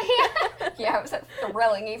 conversation, yeah, it was a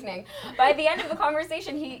thrilling evening. By the end of the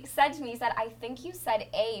conversation, he said to me, he said, "I think you said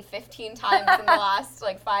A 15 times in the last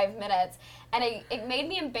like 5 minutes." And it made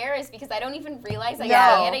me embarrassed because I don't even realize I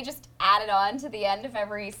say it. I just added on to the end of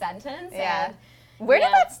every sentence. Yeah. And Where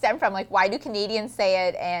did that stem from? Like, why do Canadians say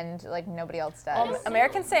it and like nobody else does?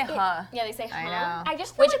 Americans say huh. Yeah, they say, huh? I know. I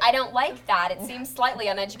just, which I don't like that. It seems slightly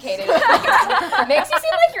uneducated. It makes you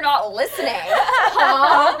seem like you're not listening.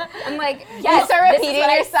 Huh? I'm like, yes, start this is repeating what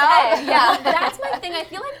I yourself. said. Yeah. That's my thing. I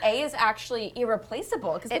feel like A is actually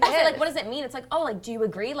irreplaceable because people say like, is. what does it mean? It's like, oh, like, do you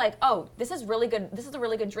agree? Like, oh, this is really good. This is a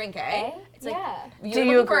really good drink, eh? It's like, Yeah. you're Do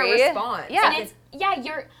you looking for a agree? response. Yeah. Like, And it's, yeah,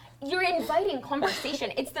 you're inviting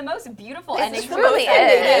conversation. It's the most beautiful It ending. truly to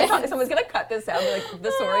is. Someone's gonna cut this out. Be like,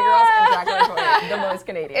 the Sorry Girls and Dracula Toya, the most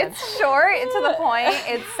Canadian. It's short, it's to the point.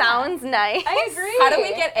 It sounds nice. I agree. How do we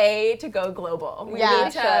get A to go global? We Yeah.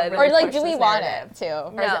 need to should. really Or like, push do we this want narrative. it too?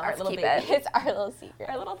 Or is No, it our let's little keep baby? it. It's our little secret.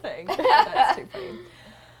 Our little thing. That's too funny.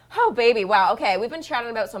 Oh, baby. Wow. Okay. We've been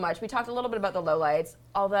chatting about so much. We talked a little bit about the lowlights,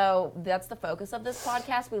 although that's the focus of this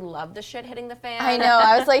podcast. We love the shit hitting the fan. I know.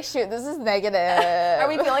 I was like, shoot, this is negative. Are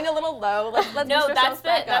we feeling a little low? Let's No, boost that's ourselves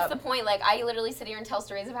back that's up. the point. Like, I literally sit here and tell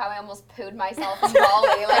stories of how I almost pooed myself in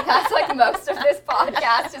Bali. Like, that's like most of this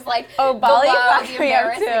podcast is like. Oh, Bali the low, fucked the me up,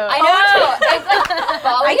 embarrassing- too. I know. It's like,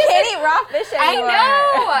 Bali I is can't eat raw fish I anymore.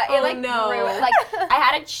 know. It Oh, like no. grew. Like, I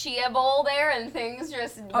had a chia bowl there, and things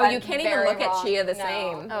just. Oh, went you can't even very look at wrong. chia the No,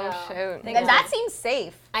 same. no. Oh shoot. And that seems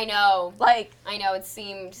safe. I know. Like, I know, it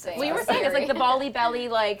seemed so We were saying it's like the Bali belly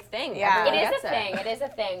like thing. Yeah. Everyone It is gets a thing. It is a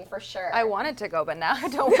thing for sure. I wanted to go, but now I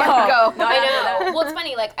don't want to go. I know. Well, it's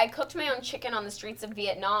funny. Like, I cooked my own chicken on the streets of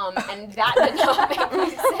Vietnam, and that did not make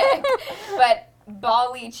me sick. But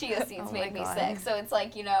Bali chia seeds made me sick. So it's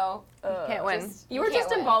like, you know, Can't win. You were can't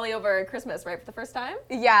just in win. Bali over Christmas, right, for the first time?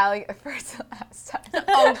 yeah, like first and last time.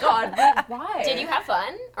 Oh God, wait, why? Did you have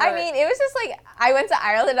fun? I Or- mean, it was just like, I went to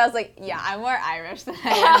Ireland, I was like, yeah, I'm more Irish than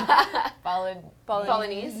I am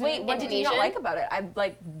Balinese. Wait, what did you not Indonesian? like about it? I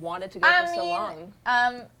like wanted to go for so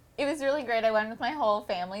long. It was really great. I went with my whole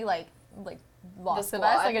family, like lots The of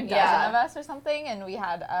us, squad, like a dozen yeah. of us or something, and we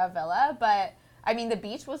had a villa. But I mean, the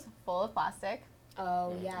beach was full of plastic.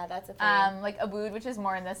 Oh, yeah, that's a thing. Like Ubud, which is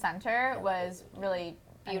more in the center, was really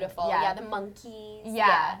Beautiful. Yeah. Yeah, the monkeys.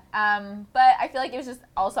 Yeah. But I feel like it was just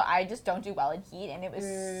also I just don't do well in heat, and it was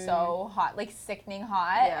so hot, like sickening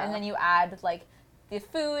hot. Yeah. And then you add like the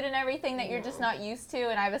food and everything that you're just not used to,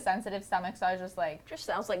 and I have a sensitive stomach, so I was just like, Just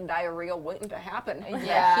sounds like diarrhea waiting to happen.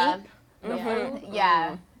 Yeah. The food.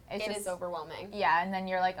 yeah. It's It just, is overwhelming. yeah, and then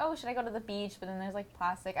you're like, oh, should I go to the beach? But then there's like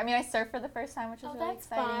plastic. I mean, I surfed for the first time, which was really that's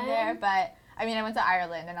exciting fun. there. But I mean, I went to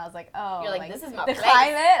Ireland, and I was like, oh, You're like, this is my the place.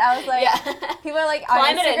 climate. I was like, Yeah. people are like on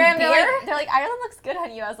Climate and Instagram, beer? they're like, Ireland looks good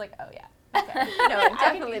on you. I was like, oh yeah. Okay. No, it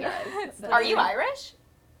definitely does. Are you Irish?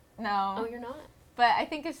 No. Oh, you're not? But I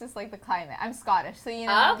think it's just like the climate. I'm Scottish, so you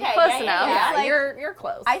know. Okay. Close yeah, enough. Yeah, Yeah, yeah. like- you're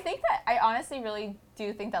close. I think that I honestly really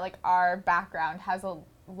do think that like our background has a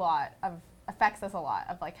lot of affects us a lot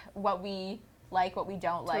of like what we like, what we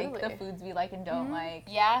don't like, the Totally. foods we like and don't like.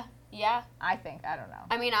 Yeah. Yeah. I think I don't know.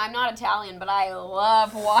 I mean, I'm not Italian, but I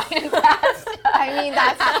love wine and pasta. I mean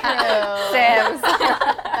that's true. Sam's.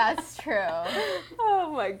 That's true.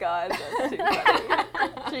 Oh my God, that's too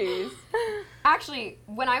funny. Jeez. Actually,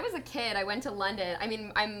 when I was a kid, I went to London. I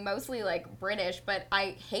mean, I'm mostly like British, but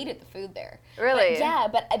I hated the food there. Really? But, yeah,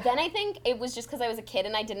 but then I think it was just because I was a kid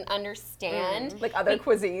and I didn't understand. Like other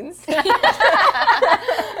cuisines.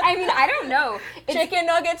 I mean, I don't know. It's, Chicken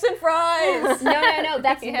nuggets and fries. no.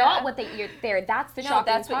 That's not what they eat there. That's the shocking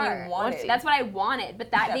that's what you part. wanted. That's what I wanted,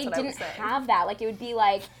 but that That's they what I was didn't saying. have that. Like it would be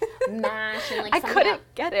like mash and like I something couldn't else.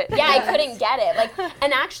 get it. Yeah, I couldn't get it. Like,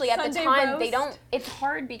 and actually, at the Sunday time, they roast. don't. It's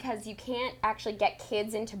hard because you can't actually get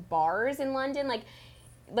kids into bars in London. Like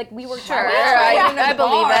we were Sure, I I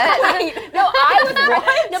believe it. No, I was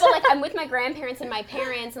no, but like I'm with my grandparents and my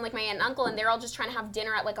parents and like my aunt and uncle, and they're all just trying to have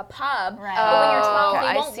dinner at like a pub. Right. But when you're 12, okay, they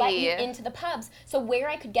I won't let you see. into the pubs. So where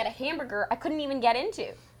I could get a hamburger, I couldn't even get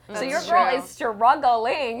into. So your That's girl true. is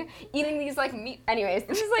struggling eating these like meat. Anyways,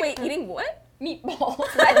 this is like Wait, eating what? meatballs.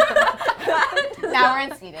 Now we're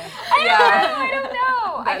in Sweden. I don't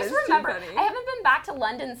know. I That just is too remember. funny. I haven't been back to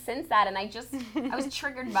London since that, and I was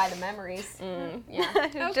triggered by the memories. Yeah,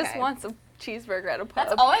 Who just wants a cheeseburger at a pub?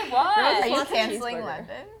 that's all I want. Are you Wants a canceling cheeseburger.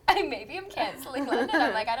 London? Maybe I'm canceling London.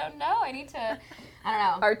 I'm like, I don't know. I need to. I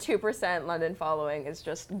don't know. Our 2% London following is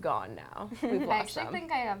just gone now. We've I lost actually them.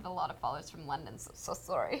 think I have a lot of followers from London, so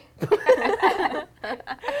sorry.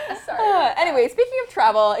 Anyway, speaking of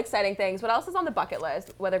travel, exciting things, what else is on the bucket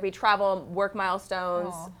list? Whether it be travel, work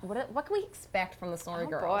milestones, Oh. what can we expect from the Story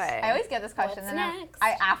Girls? boy. I always get this question, What's and next?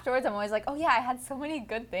 I afterwards I'm always like, oh yeah, I had so many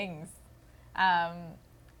good things.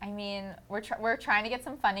 I mean, we're trying to get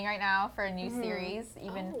some funding right now for a new series,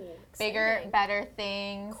 even Oh, bigger, exciting. better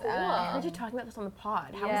things. Cool. I heard you talking about this on the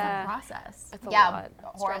pod. How was Yeah. that process? It's a Yeah, lot.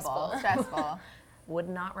 horrible, stressful. Would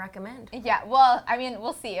not recommend. Yeah, well, I mean,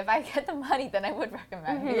 we'll see. If I get the money, then I would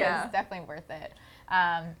recommend because Yeah. it's definitely worth it.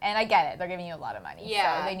 And I get it; they're giving you a lot of money,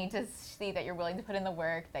 Yeah. so they need to see that you're willing to put in the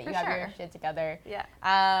work, that you For have your sure. shit together. Yeah.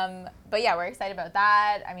 But yeah, we're excited about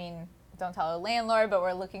that. I mean, don't tell a landlord, but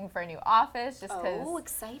we're looking for a new office just because. Oh,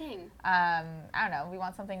 exciting. I don't know. We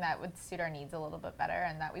want something that would suit our needs a little bit better,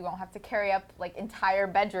 and that we won't have to carry up like entire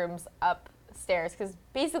bedrooms upstairs. Because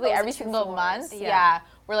basically Oh, is it every 2 single floors? month, Yeah.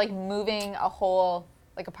 we're like moving a whole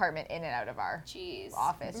like apartment in and out of our Jeez.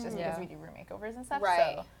 office just Yeah. because we do room makeovers and stuff.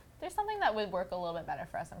 Right. So there's something that would work a little bit better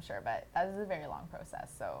for us, I'm sure. But that is a very long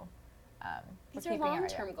process. So These we're are keeping our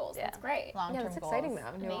long-term goals. Yeah. That's great. long-term Yeah, that's goals. exciting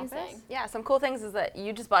though. New Amazing. office. Yeah, some cool things is that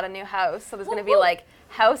you just bought a new house, so there's gonna be like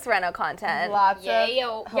house reno content. Lots Yeah, of.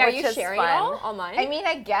 yo. Yeah, are Which you is sharing fun. it all online? I mean,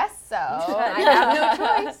 I guess so. I have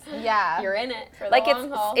no choice. Yeah. You're in it for the Like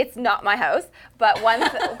long haul. it's not my house, but once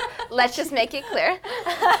let's just make it clear.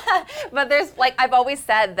 But there's like I've always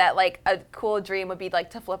said that like a cool dream would be like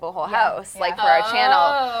to flip a whole house, like for our channel.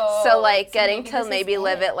 Oh, So like so getting maybe to this is maybe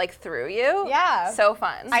live it. it like through you. Yeah. So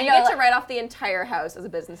fun. I You know, get like- to write off the entire entire house as a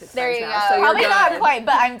business expense There you now. go. So you're Probably not good. quite,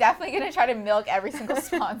 but I'm definitely gonna try to milk every single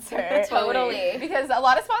sponsor. Totally. Because a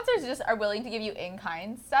lot of sponsors just are willing to give you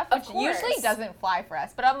in-kind stuff, Of which usually course. doesn't fly for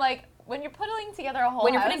us. But I'm like, when you're putting together a whole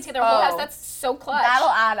When you're house, putting together a whole house, oh, that's so clutch. that'll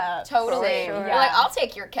add up. Totally. Same. You're Yeah. like, I'll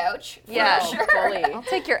take your couch. For Yeah, sure. fully. I'll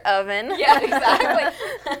take your oven. Yeah,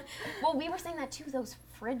 exactly. Well, we were saying that too, those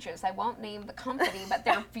fridges. I won't name the company, but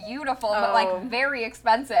they're beautiful, but like very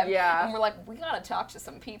expensive. Yeah. And we're like, we gotta talk to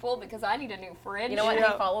some people because I need a new fridge. You know what? They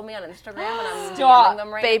follow me on Instagram, and I'm Stop. DMing them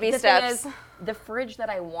right Baby now. The thing steps. is, the fridge that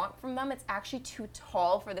I want from them, it's actually too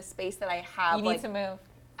tall for the space that I have. You need to move.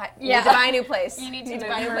 I Yeah. need to buy a new place. You need to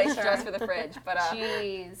buy a new move place for just sure. for the fridge. But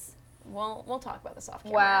Jeez. we'll talk about this off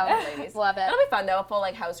camera, Wow. ladies. Love it. It'll be fun though, a full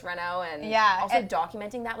like house reno and Yeah, also and-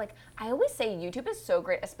 documenting that. Like I always say, YouTube is so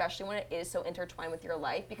great, especially when it is so intertwined with your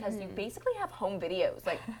life because you basically have home videos.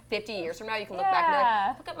 Like 50 years from now, you can look back and be Yeah.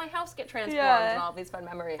 like, look at my house get transformed Yeah. and all of these fun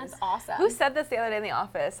memories. That's awesome. Who said this the other day in the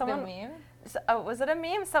office? The Someone. meme? Was it a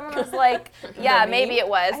meme? Someone was like, yeah, maybe it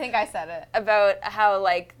was. I think I said it. About how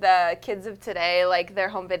like the kids of today, like their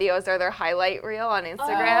home videos are their highlight reel on Instagram,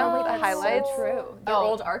 like the that's highlights. so true. Their Oh,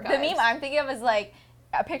 old archives. The meme I'm thinking of is like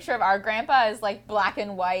a picture of our grandpa is like black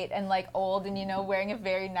and white and like old and wearing a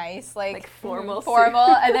very nice like formal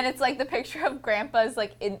formal and then it's like the picture of grandpas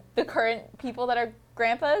like in the current people that are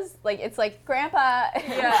grandpas like it's like grandpa it's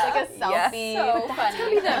like a Yes. selfie So That's gotta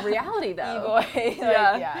be funny. the reality though. boy like,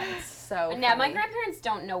 yeah. It's so Yeah, my funny. grandparents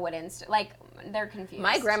don't know what like they're confused.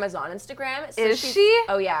 My grandma's on Instagram. So Is she's- she?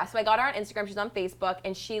 Oh yeah. So I got her on Instagram. She's on Facebook,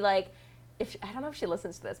 and she like, I don't know if she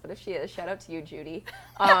listens to this, but if she is, shout out to you, Judy.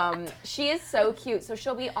 She is so cute. So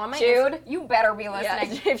she'll be on my Jude, you better be Yeah,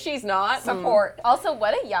 listening. if she's not, Support. Also,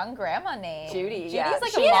 what a young grandma name. Judy. Judy's Yeah.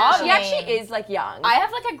 like she a mom She name. actually is like young. I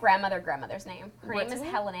have like a grandmother's name. Her What's name is her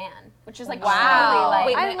name? Helen Ann, which is like Wow. really like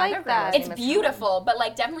Wait, I my like other that. grandma's it's name is beautiful, but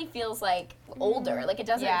like definitely feels like older. Like it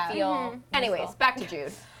doesn't Yeah. feel. Anyways, back to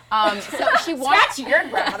Jude. So she Scratch watches. your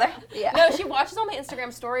grandmother. Yeah. No, she watches all my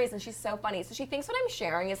Instagram stories, and she's so funny. So she thinks what I'm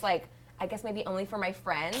sharing is like, I guess maybe only for my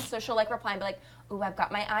friends. So she'll like reply and be like, "Ooh, I've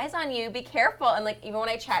got my eyes on you. Be careful." And like even when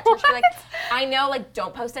I chat to her, she'll be like, "I know, like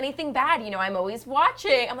don't post anything bad. I'm always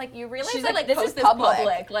watching." I'm like, "You realize She's I like, like this post is this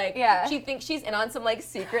public." Like, Yeah. she thinks she's in on some like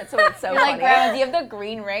secret, so it's so You're funny. like, grandma, do you have the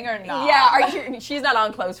green ring or not? Yeah, she's not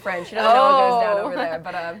on close friends. She doesn't know what goes down Oh. over there.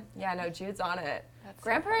 But yeah, no, Jude's on it.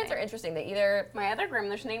 Grandparents funny. are interesting. They either My other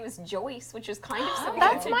grandmother's name is Joyce, which is kind of similar.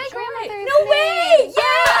 That's to my Joy. grandmother's No way!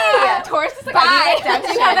 Yeah, Taurus is like, Bye. I need do you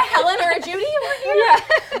attention. have a Helen or a Judy over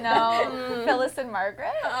here? No, Phyllis and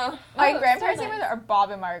Margaret. My grandparents' names are Bob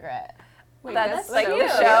and Margaret. Wait, That's so like the cute.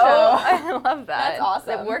 show. I love that. That's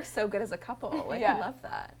awesome. It works so good as a couple. Like, Yeah. I love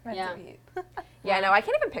that. Meant Yeah. to be. Yeah, no, I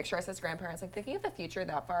can't even picture us as grandparents. Like, thinking of the future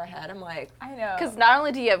that far ahead, I'm like, I know. Because not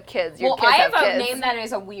only do you have kids, your Well, kids I have a kids. name that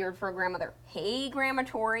is a weird for a grandmother. Hey, Grandma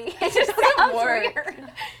Tori. It just sounds work. weird.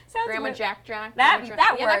 Sounds Grandma weird. Jack. That Grandma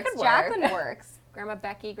that yeah, works. That could Jacqueline work. works. Grandma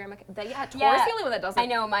Becky, Grandma. Yeah, Tori's Yeah. the only one that doesn't. I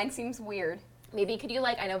know mine seems weird. Maybe could you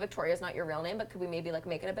like? I know Victoria's not your real name, but could we maybe like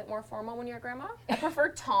make it a bit more formal when you're a grandma? I prefer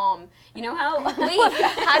Tom. You know how?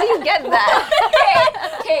 How do you get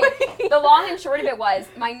that? Okay. The long and short of it was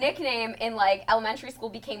my nickname in like elementary school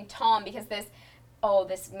became Tom because this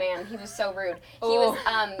man, he was so rude. He was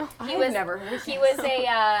he was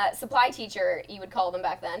a supply teacher, you would call them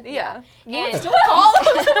back then. Yeah. And Still call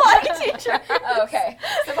him a supply teacher. Oh, okay,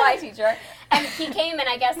 supply teacher. And he came and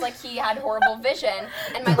I guess like he had horrible vision.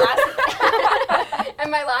 And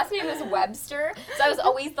my last name is Webster, so I was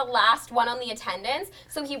always the last one on the attendance.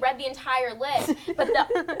 So he read the entire list. But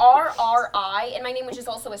the RRI in my name, which is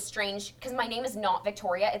also a strange, because my name is not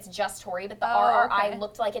Victoria, it's just Tori, but the RRI okay.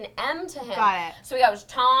 looked like an M to him. Got it. So he goes,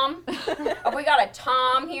 Tom. Oh, we got a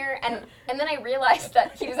Tom here, and then I realized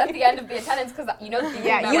that he was at the end of the attendance because the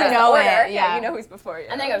Yeah, memorize you the know order. it. Yeah. you know who's before you.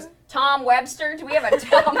 And then he goes, Tom Webster, do we have a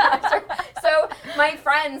Tom Webster? So my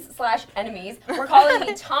friends / enemies were calling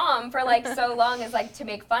me Tom for like so long as like to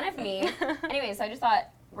make fun of me. Anyways, I just thought,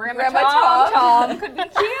 Grandma Tom could be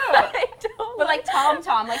cute. But like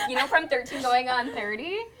Tom, like, from 13 going on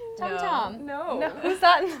 30? Tom. No. Who's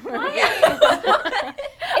that in the movie? Isn't I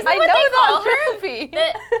that what know they call that her? movie.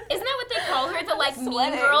 Isn't that what they call her? The like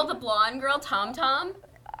mean girl, the blonde girl, Tom?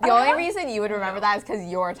 The only reason you would remember that is because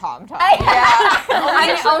you're Tom.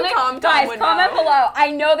 Only Tom guys, would comment know. below. I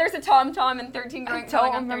know there's a Tom and 13 I going don't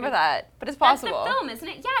on remember 30. that, but it's That's possible. the film, isn't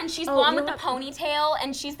it? Yeah, and she's blonde with the you're ponytail,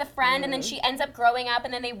 and she's the friend, and then she ends up growing up,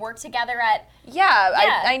 and then they work together at. Yeah,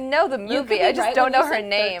 Yeah. I know the You could movie. be I just right. don't When know you her said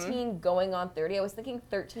name. 13 going on 30. I was thinking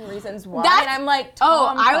 13 Reasons Why, That's- and I'm like, Oh,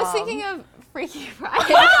 Tom. I was thinking of Freaky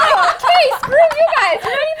Friday. Okay, screw you guys.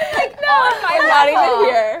 You're not even like on my I'm not level.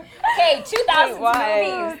 even here. Okay, 2000s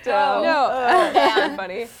Why? movies. Go. No. Man.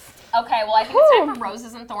 Funny. Okay, well, I think it's time for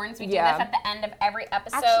Roses and Thorns. We Yeah. do this at the end of every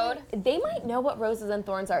episode. Actually, they might know what roses and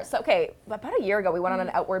thorns are. So, okay, about a year ago, we went on an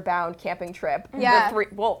outward bound camping trip. Yeah.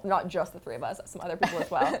 Well, not just the three of us, some other people as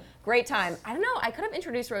well. Great time. I don't know. I could have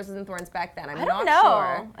introduced roses and thorns back then. I'm I not don't know.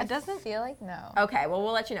 sure. It doesn't. feel like no. Okay, well,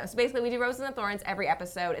 we'll let you know. So basically, we do Roses and Thorns every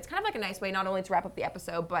episode. It's kind of like a nice way not only to wrap up the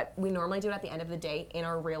episode, but we normally do it at the end of the day in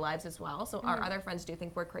our real lives as well. So our other friends do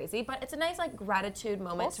think we're crazy, but it's a nice like gratitude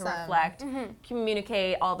moment to Wholesome. reflect,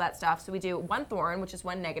 communicate, all that stuff. So we do one thorn, which is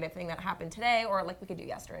one negative thing that happened today, or like we could do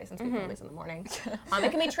yesterday since we filmed these in the morning.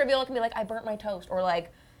 It can be trivial. It can be like, I burnt my toast, or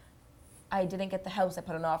like, I didn't get the house I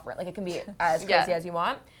put an offer. Like it can be as crazy as you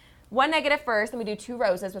want. One negative first, then we do two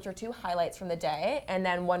roses, which are two highlights from the day, and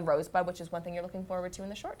then one rosebud, which is one thing you're looking forward to in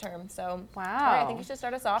the short term. So, Wow. Tori, I think you should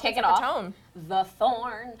start us off. Kick and it set off. the tone. The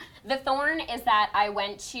Thorn. The Thorn is that I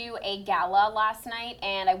went to a gala last night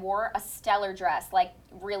and I wore a stellar dress, like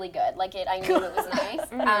really good. Like I knew it was nice.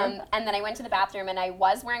 And then I went to the bathroom and I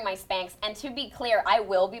was wearing my Spanx. And to be clear, I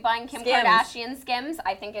will be buying Kim Skims. Kardashian Skims.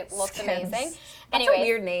 I think it looks Skims. amazing. That's Anyways, a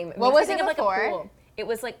weird name. What makes me was think it of, like, a before? pool. It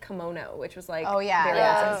was like kimono, which was like Oh yeah, very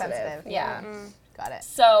yeah, insensitive. sensitive. Yeah. Got it.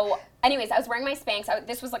 So, anyways, I was wearing my Spanx.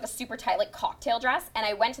 This was like a super tight, like cocktail dress, and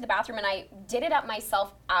I went to the bathroom and I did it up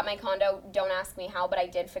myself at my condo. Don't ask me how, but I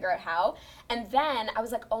did figure out how. And then I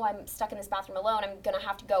was like, oh, I'm stuck in this bathroom alone. I'm gonna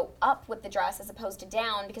have to go up with the dress as opposed to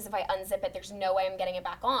down because if I unzip it, there's no way I'm getting it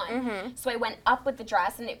back on. So I went up with the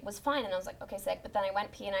dress and it was fine, and I was like, okay, sick. But then I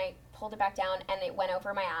went pee and I pulled it back down and it went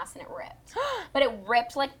over my ass and it ripped. But it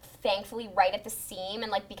ripped like thankfully right at the seam,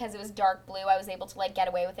 and like because it was dark blue, I was able to like get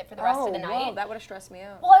away with it for the rest of the night. Whoa, that would have stressed me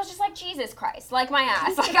out. Well, I was just like, Jesus Christ, like my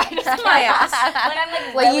ass. Like I just my ass. Like I'm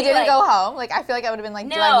like, Like really, you didn't like, go home? Like I feel like I would have been like,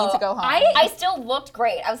 do I need to go home? I still looked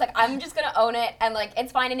great. I was like, I'm just gonna own it, and like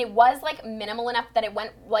it's fine. And it was like minimal enough that it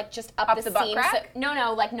went like just up the butt seam. crack? So,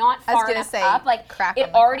 no, like not I was far gonna enough say, up. Like crack it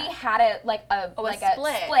on the already crack. had a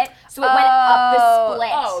split, so it went up the split.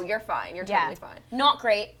 Oh, you're fine. You're totally fine. Not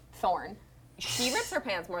great, Thorn. She rips her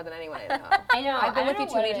pants more than anyone I know. I know. I've been I with don't you know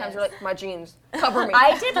too what many it times. is. You're like, my jeans, cover me.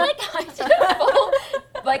 I did a full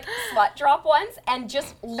like slut drop once and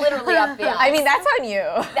just literally up the ass. I mean, that's on you.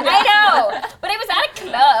 I know, but it was at a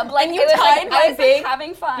club. Like And you it was tied like, my I was big- like,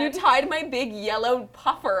 having fun. You tied my big yellow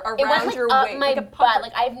puffer around it went like your up waist. my like a butt. puffer.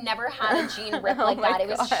 Like I've never had a jean rip like my that. It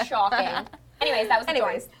was God. shocking. Anyways, that was the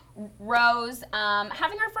Anyways. Thorn. Rose,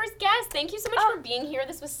 having our first guest. Thank you so much for being here.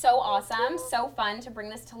 This was so awesome, so fun to bring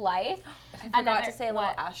this to life. I forgot to say a little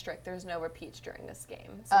asterisk. There's no repeats during this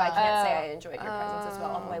game, so I can't say I enjoyed your presence as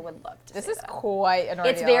well, although I would love to This say is that. quite an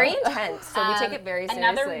ordeal. It's very intense, so we take it very seriously.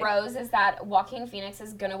 Another rose is that Joaquin Phoenix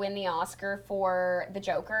is going to win the Oscar for The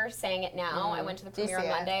Joker, saying it now. I went to the Do you premiere on see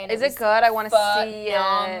it? Monday. And Is was it good? I want to see it.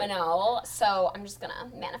 phenomenal. So I'm just going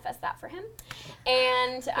to manifest that for him.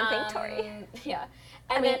 And thank Tori. Yeah.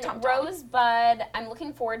 And mean, then Tom. Rosebud, I'm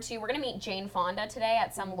looking forward to, we're going to meet Jane Fonda today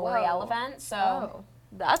at some L'Oreal event. So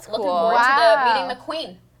That's looking cool. forward to Wow. meeting the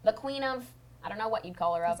queen. The queen of, I don't know what you'd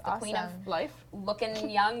call her of, the queen of awesome. Life. looking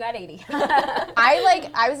young at 80.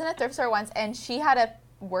 I was in a thrift store once and she had a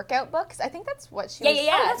workout book. 'Cause I think that's what she was.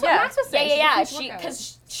 Yeah. That's what Max was saying. Yeah. She did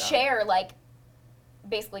Because workouts, Cher like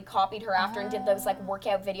basically copied her after and did those like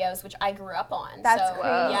workout videos, which I grew up on. That's so, crazy.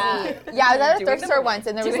 Yeah. Yeah, I was at a Doing thrift them store right. once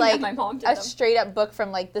and there was Doing them, like my mom did a them. straight up book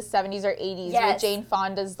from like the 70s or 80s with Yes. Jane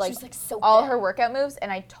Fonda's like, was, like, so all fit. her workout moves,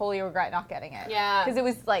 and I totally regret not getting it. Yeah. Because it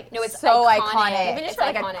was like No, it's so iconic. iconic. Even just It's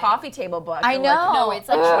like iconic. a coffee table book. I and, know. like, No, it's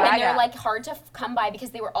like Ugh. and they're Yeah. like hard to come by because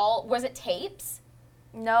they were all, was it tapes?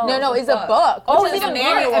 No. No, it's a book. book. Oh, which it's is a even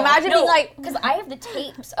manual. weird. Imagine being like, because I have the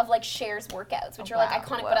tapes of like Cher's workouts, which are like wow.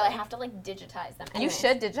 iconic, but I have to like digitize them. you Anyways,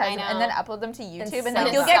 should digitize I them know. and then upload them to YouTube, and sell then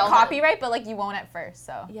them. you'll get Sell them. copyright, but like you won't at first.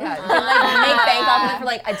 So Yeah, you can like make bank off of it for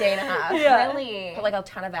like a day and a half. Really? Put like a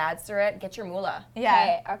ton of ads through it. Get your moolah.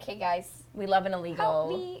 yeah. Okay, guys. We love an illegal. Help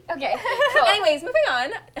me. Okay. Cool. Anyways, moving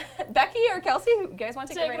on. Becky or Kelsey, you guys want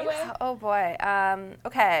to take Take the it reins? away. Oh boy.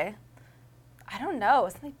 Okay. I don't know.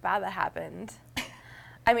 Something bad that happened.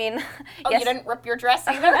 I mean, Oh, yes, you didn't rip your dress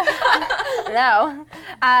either? no.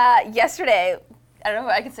 Yesterday, I don't know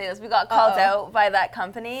if I can say this. We got called out by that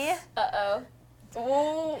company. Uh-oh.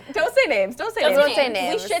 Oh, don't say names. Don't say Don't names. say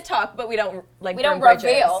names. We shit talk, but we don't like. We don't burn bridges.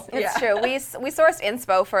 reveal. It's Yeah. true. We sourced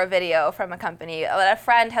inspo for a video from a company that a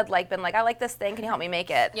friend had like been like, I like this thing. Can you help me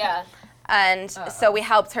make it? Yeah. And so we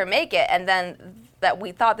helped her make it, and then that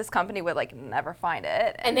we thought this company would like never find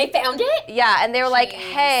it. And they found it? Yeah, and they were like,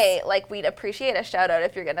 Jeez. hey, like we'd appreciate a shout out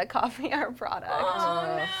if you're gonna copy our product.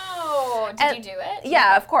 Oh, no. Did And- you do it?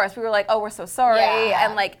 Yeah, of course. We were like, oh, we're so sorry. Yeah.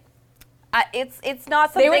 And like, It's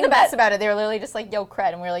not something They were the best that, about it. They were literally just like, yo,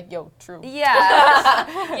 cred. And we were like, yo, true. yeah.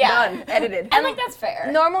 Done. Edited. And like that's fair.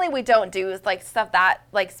 Normally we don't do like stuff that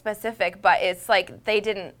like specific, but it's like they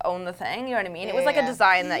didn't own the thing. You know what I mean? It was like a Yeah.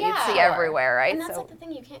 design that you'd see Yeah. everywhere, right? And that's So like the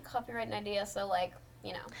thing, you can't copyright an idea, so like,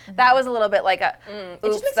 you know. that was a little bit like a just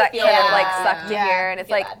oops makes that you kind feel of like bad. sucked to Yeah. here, and it's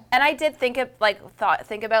Feel like, bad. and I did think about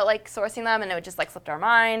like sourcing them, and it would just like slipped our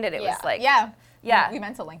mind, and it was like Yeah. Yeah. We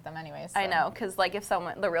meant to link them anyways. I so. know, because like if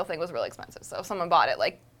someone, the real thing was really expensive, so if someone bought it,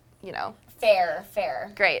 like, you know,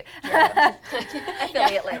 Fair. great.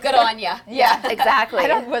 Affiliate link. Good on ya. Yeah. Exactly. I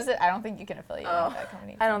don't think you can affiliate with that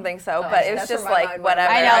company. I don't think so, but it was that's just where my like mind went.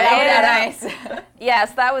 whatever. I know, that right? would be nice. Yeah,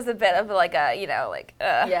 so that was a bit of like a, you know, like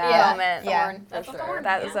Yeah. moment. Yeah. Thorn. That's a sure. thorn.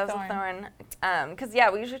 That was yeah. a thorn. Because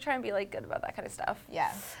we usually try and be like good about that kind of stuff.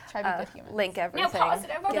 Yeah. Try to be good humans. Link everything.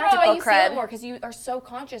 positive about Give it. That's why people you feel it cred. more, because you are so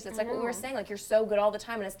conscious. It's like what we were saying, like you're so good all the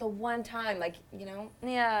time, and it's the one time, like, you know.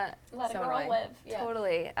 Yeah, Let So a girl annoying. live. Yeah.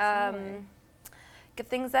 totally. Good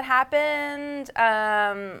things that happened.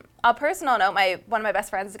 On a personal note, one of my best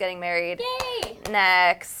friends is getting married Yay!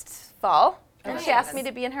 next fall. And she Nice. asked me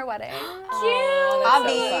to be in her wedding. Cute. Abby.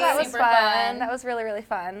 So that was Super fun. That was really, really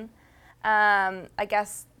fun. I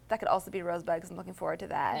guess that could also be Rosebud because I'm looking forward to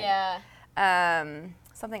that. Yeah.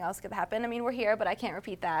 Something else could happen. I mean, we're here, but I can't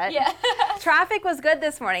repeat that. Yeah. Traffic was good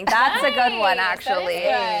this morning. That's a good one, Nice. That is actually.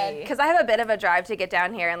 good. Because I have a bit of a drive to get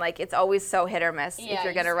down here, and like it's always so hit or miss Yeah, if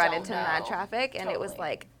you're you gonna just run don't into mad know. traffic. And it was Totally.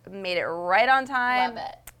 like made it right on time. Love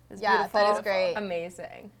it. It was Yeah, beautiful. that is great.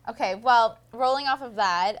 Amazing. Okay, well, rolling off of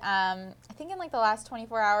that, I think in like the last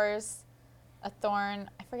 24 hours, a thorn.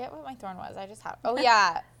 I forget what my thorn was. I just had. Oh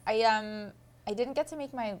yeah, I didn't get to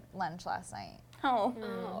make my lunch last night. Oh.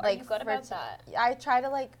 Oh, are Like, you good for- about that? I try to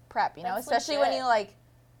like prep, you know, That's especially when legit. you like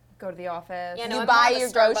Go to the office. Yeah, no, you I'm buy more of a your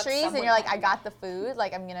Starbucks groceries and someone you're like, I kind of got the food,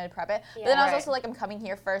 like I'm gonna prep it. But Yeah. then I was Right. also like, I'm coming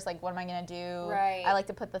here first, like what am I gonna do? Right. I like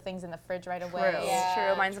to put the things in the fridge right away. True. Yeah.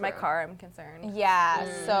 True. Mine's in my True. car. I'm concerned. Yeah,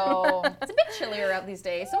 so It's a bit chillier out these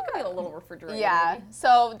days, so it can be a little refrigerated. yeah, maybe.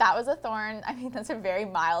 so that was a thorn. I mean, that's a very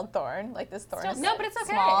mild thorn. Like this thorn Still is No, but it's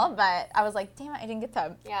okay. small, but I was like, damn it, I didn't get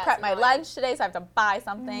to Yeah, prep it's my annoying. lunch today, so I have to buy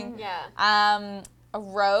something. Yeah. A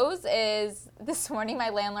rose is this morning. My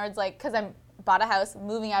landlord's like, because I bought a house,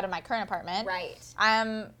 moving out of my current apartment. Right.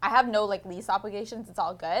 I have no like lease obligations. It's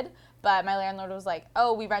all good. But my landlord was like,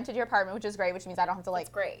 "Oh, we rented your apartment, which is great, which means I don't have to like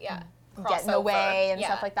That's great. Yeah. get in the Crossover. way and Yeah.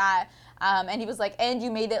 stuff like that." And he was like, "And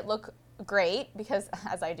you made it look great because,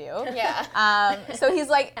 as I do." Yeah. So he's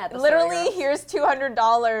like, At the literally, Story Girls. here's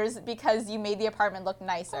 $200 because you made the apartment look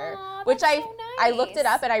nicer. Aw, which that's I so I looked it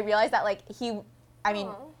nice. up and I realized that like he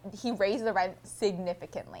raised the rent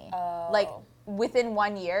significantly. Like within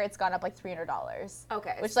 1 year, it's gone up like $300.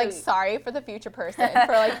 Okay. Which so like sorry for the future person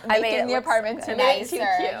for like I made making it the look apartment so too good. nice. Nicer.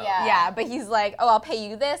 Yeah. Yeah, but he's like, oh, I'll pay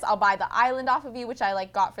you this. I'll buy the island off of you, which I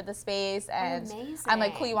like got for the space, and I'm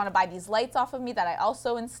like, cool. amazing. You want to buy these lights off of me that I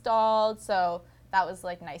also installed? So that was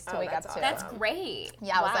like nice to Oh, wake up that's to. That's great.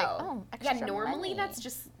 Yeah, I was like, Wow. oh, Yeah, extra normally money. that's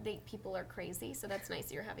just people are crazy, so that's nice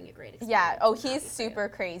that you're having a great experience. Yeah. Oh, I'm happy he's for you. super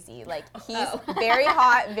crazy. Like he's very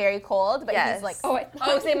hot, very cold, but Yes. he's like,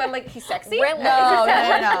 same. I'm like, he's sexy. no.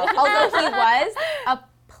 Although he was a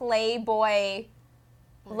playboy,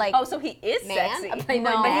 like Oh, so he is Man? sexy. A playboy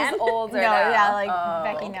no, But he's older no, now. yeah, like Oh.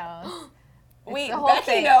 Becky knows. Wait, the whole Becky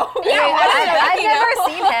thing. knows. I've never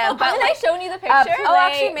seen him, but Haven't I like, shown you the picture? oh,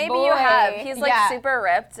 actually, maybe you have. Playboy. He's like Yeah. super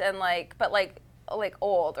ripped and like, but like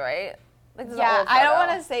old, right? Like this is an Yeah, old I don't photo.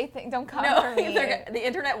 want to say things. Don't come No, for me. the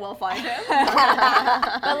internet will find him.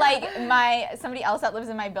 But like somebody else that lives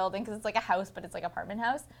in my building, because it's like a house, but it's like apartment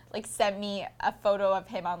house, like sent me a photo of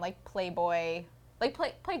him on like Playboy, like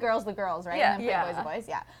play girls the girls, right? Yeah. And then Playboys the boys,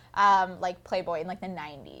 yeah. Like Playboy in like the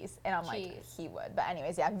 90s, and I'm like, Jeez. he would. But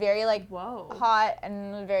anyways, yeah, very like Whoa. hot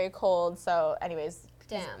and very cold. So anyways,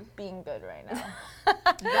 he's Damn. being good right now.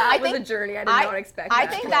 That was think- a journey I did not expect. I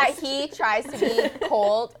think that he tries to be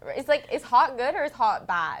cold. Is hot good or is hot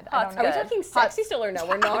bad? I Hot's don't Are know. we talking sexy still or no?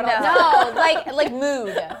 We're not. No, like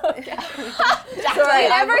mood. So I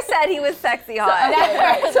never said he was sexy hot.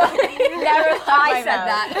 Never thought I said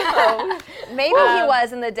that. Oh, maybe he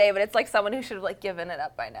was in the day, but it's like someone who should have like given it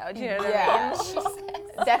up by now. Do you know what I mean?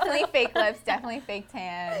 Yeah. Definitely fake lips, definitely fake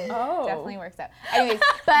tan. Oh. Definitely works out. Anyways,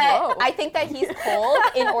 but Whoa. I think that he's cold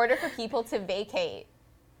in order for people to vacate.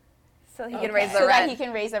 So he can raise the so rent. that he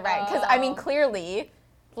can raise the rent. Because I mean, clearly,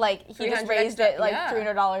 like he just 300 raised extra, it like yeah.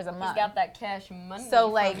 $300 a month. Got that cash money. So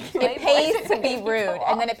like from it Playboy. pays to be rude,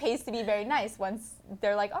 and then it pays to be very nice once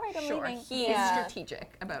they're like, all right, I'm Sure, leaving. he is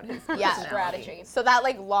strategic about his Yeah. personality. strategy. So that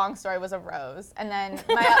like long story was a rose, and then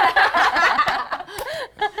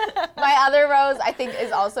my other rose I think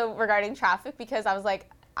is also regarding traffic, because I was like,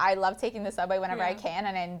 I love taking the subway whenever I can,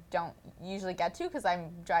 and I don't usually get to because I'm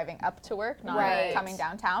driving up to work, not coming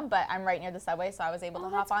downtown, but I'm right near the subway, so I was able to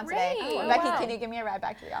hop on today. Oh, Becky, wow. can you give me a ride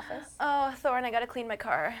back to the office? Oh, Thorn, I gotta clean my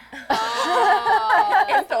car.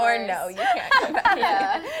 And Thorn, no, you can't come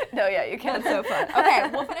back. No, yeah, you can't. That's so fun. Okay,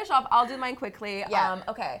 we'll finish off. I'll do mine quickly. Yeah.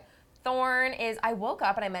 Okay. Thorn is, I woke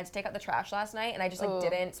up and I meant to take out the trash last night and I just like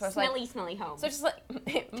didn't. So I was like, Smelly home. so just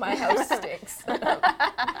like, my house stinks. No,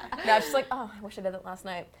 I was just like, oh, I wish I did it last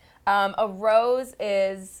night. A rose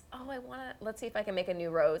is, let's see if I can make a new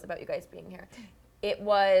rose about you guys being here. It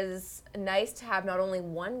was nice to have not only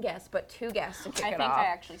one guest, but 2 guests to kick I it think off. I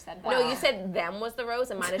actually said that. No, you said them was the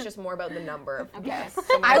rose, and mine is just more about the number of guests.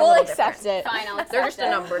 So I mine's a will little accept different. it. Fine, I'll accept They're just it. a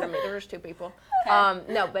number to me. They're just 2 people.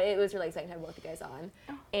 No, but it was really exciting to have both you guys on.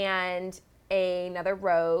 And another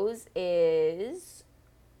rose is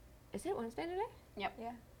it Wednesday today? Yep.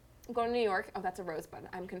 Yeah. I'm going to New York. Oh, that's a rosebud.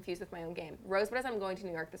 I'm confused with my own game. Rosebud is I'm going to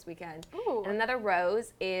New York this weekend. Ooh. And another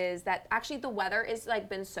rose is that actually the weather is like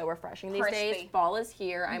been so refreshing these days. Crispy. Fall is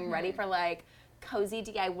here. I'm ready for like cozy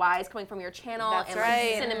DIYs coming from your channel That's and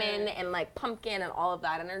right. like cinnamon and like pumpkin and all of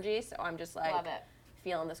that energy. So I'm just like Love it.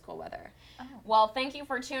 feeling this cool weather. Well, thank you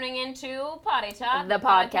for tuning into Potty Talk, The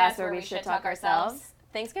podcast where we should talk ourselves.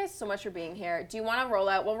 Thanks, guys, so much for being here. Do you want to roll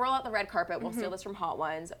out? We'll roll out the red carpet. We'll steal this from Hot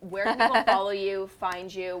Ones. Where can people follow you,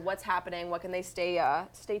 find you? What's happening? What can they stay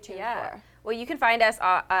tuned for? Well, you can find us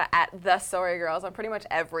at The Sorry Girls on pretty much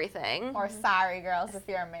everything. Or sorry, girls, if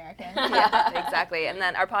you're American. Yeah, exactly. And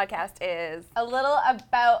then our podcast is, A little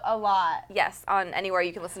about a lot. yes, on anywhere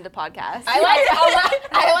you can listen to podcasts. I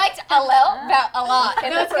liked a little about a lot. In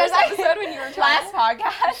the first episode when you were Last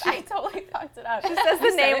podcast, I totally fucked it up. She says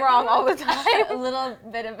the name wrong all the time. A little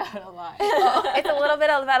bit about a lot. It's a little bit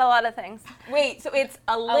about a lot of things. Wait, so it's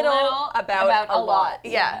a little, little about a lot.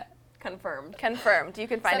 Yeah. Confirmed. Confirmed. You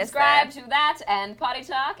can find Subscribe us there. to that and Potty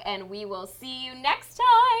Talk, and we will see you next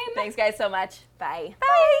time. Thanks, guys, so much. Bye.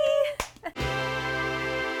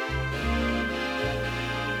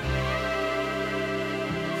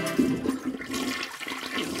 Bye.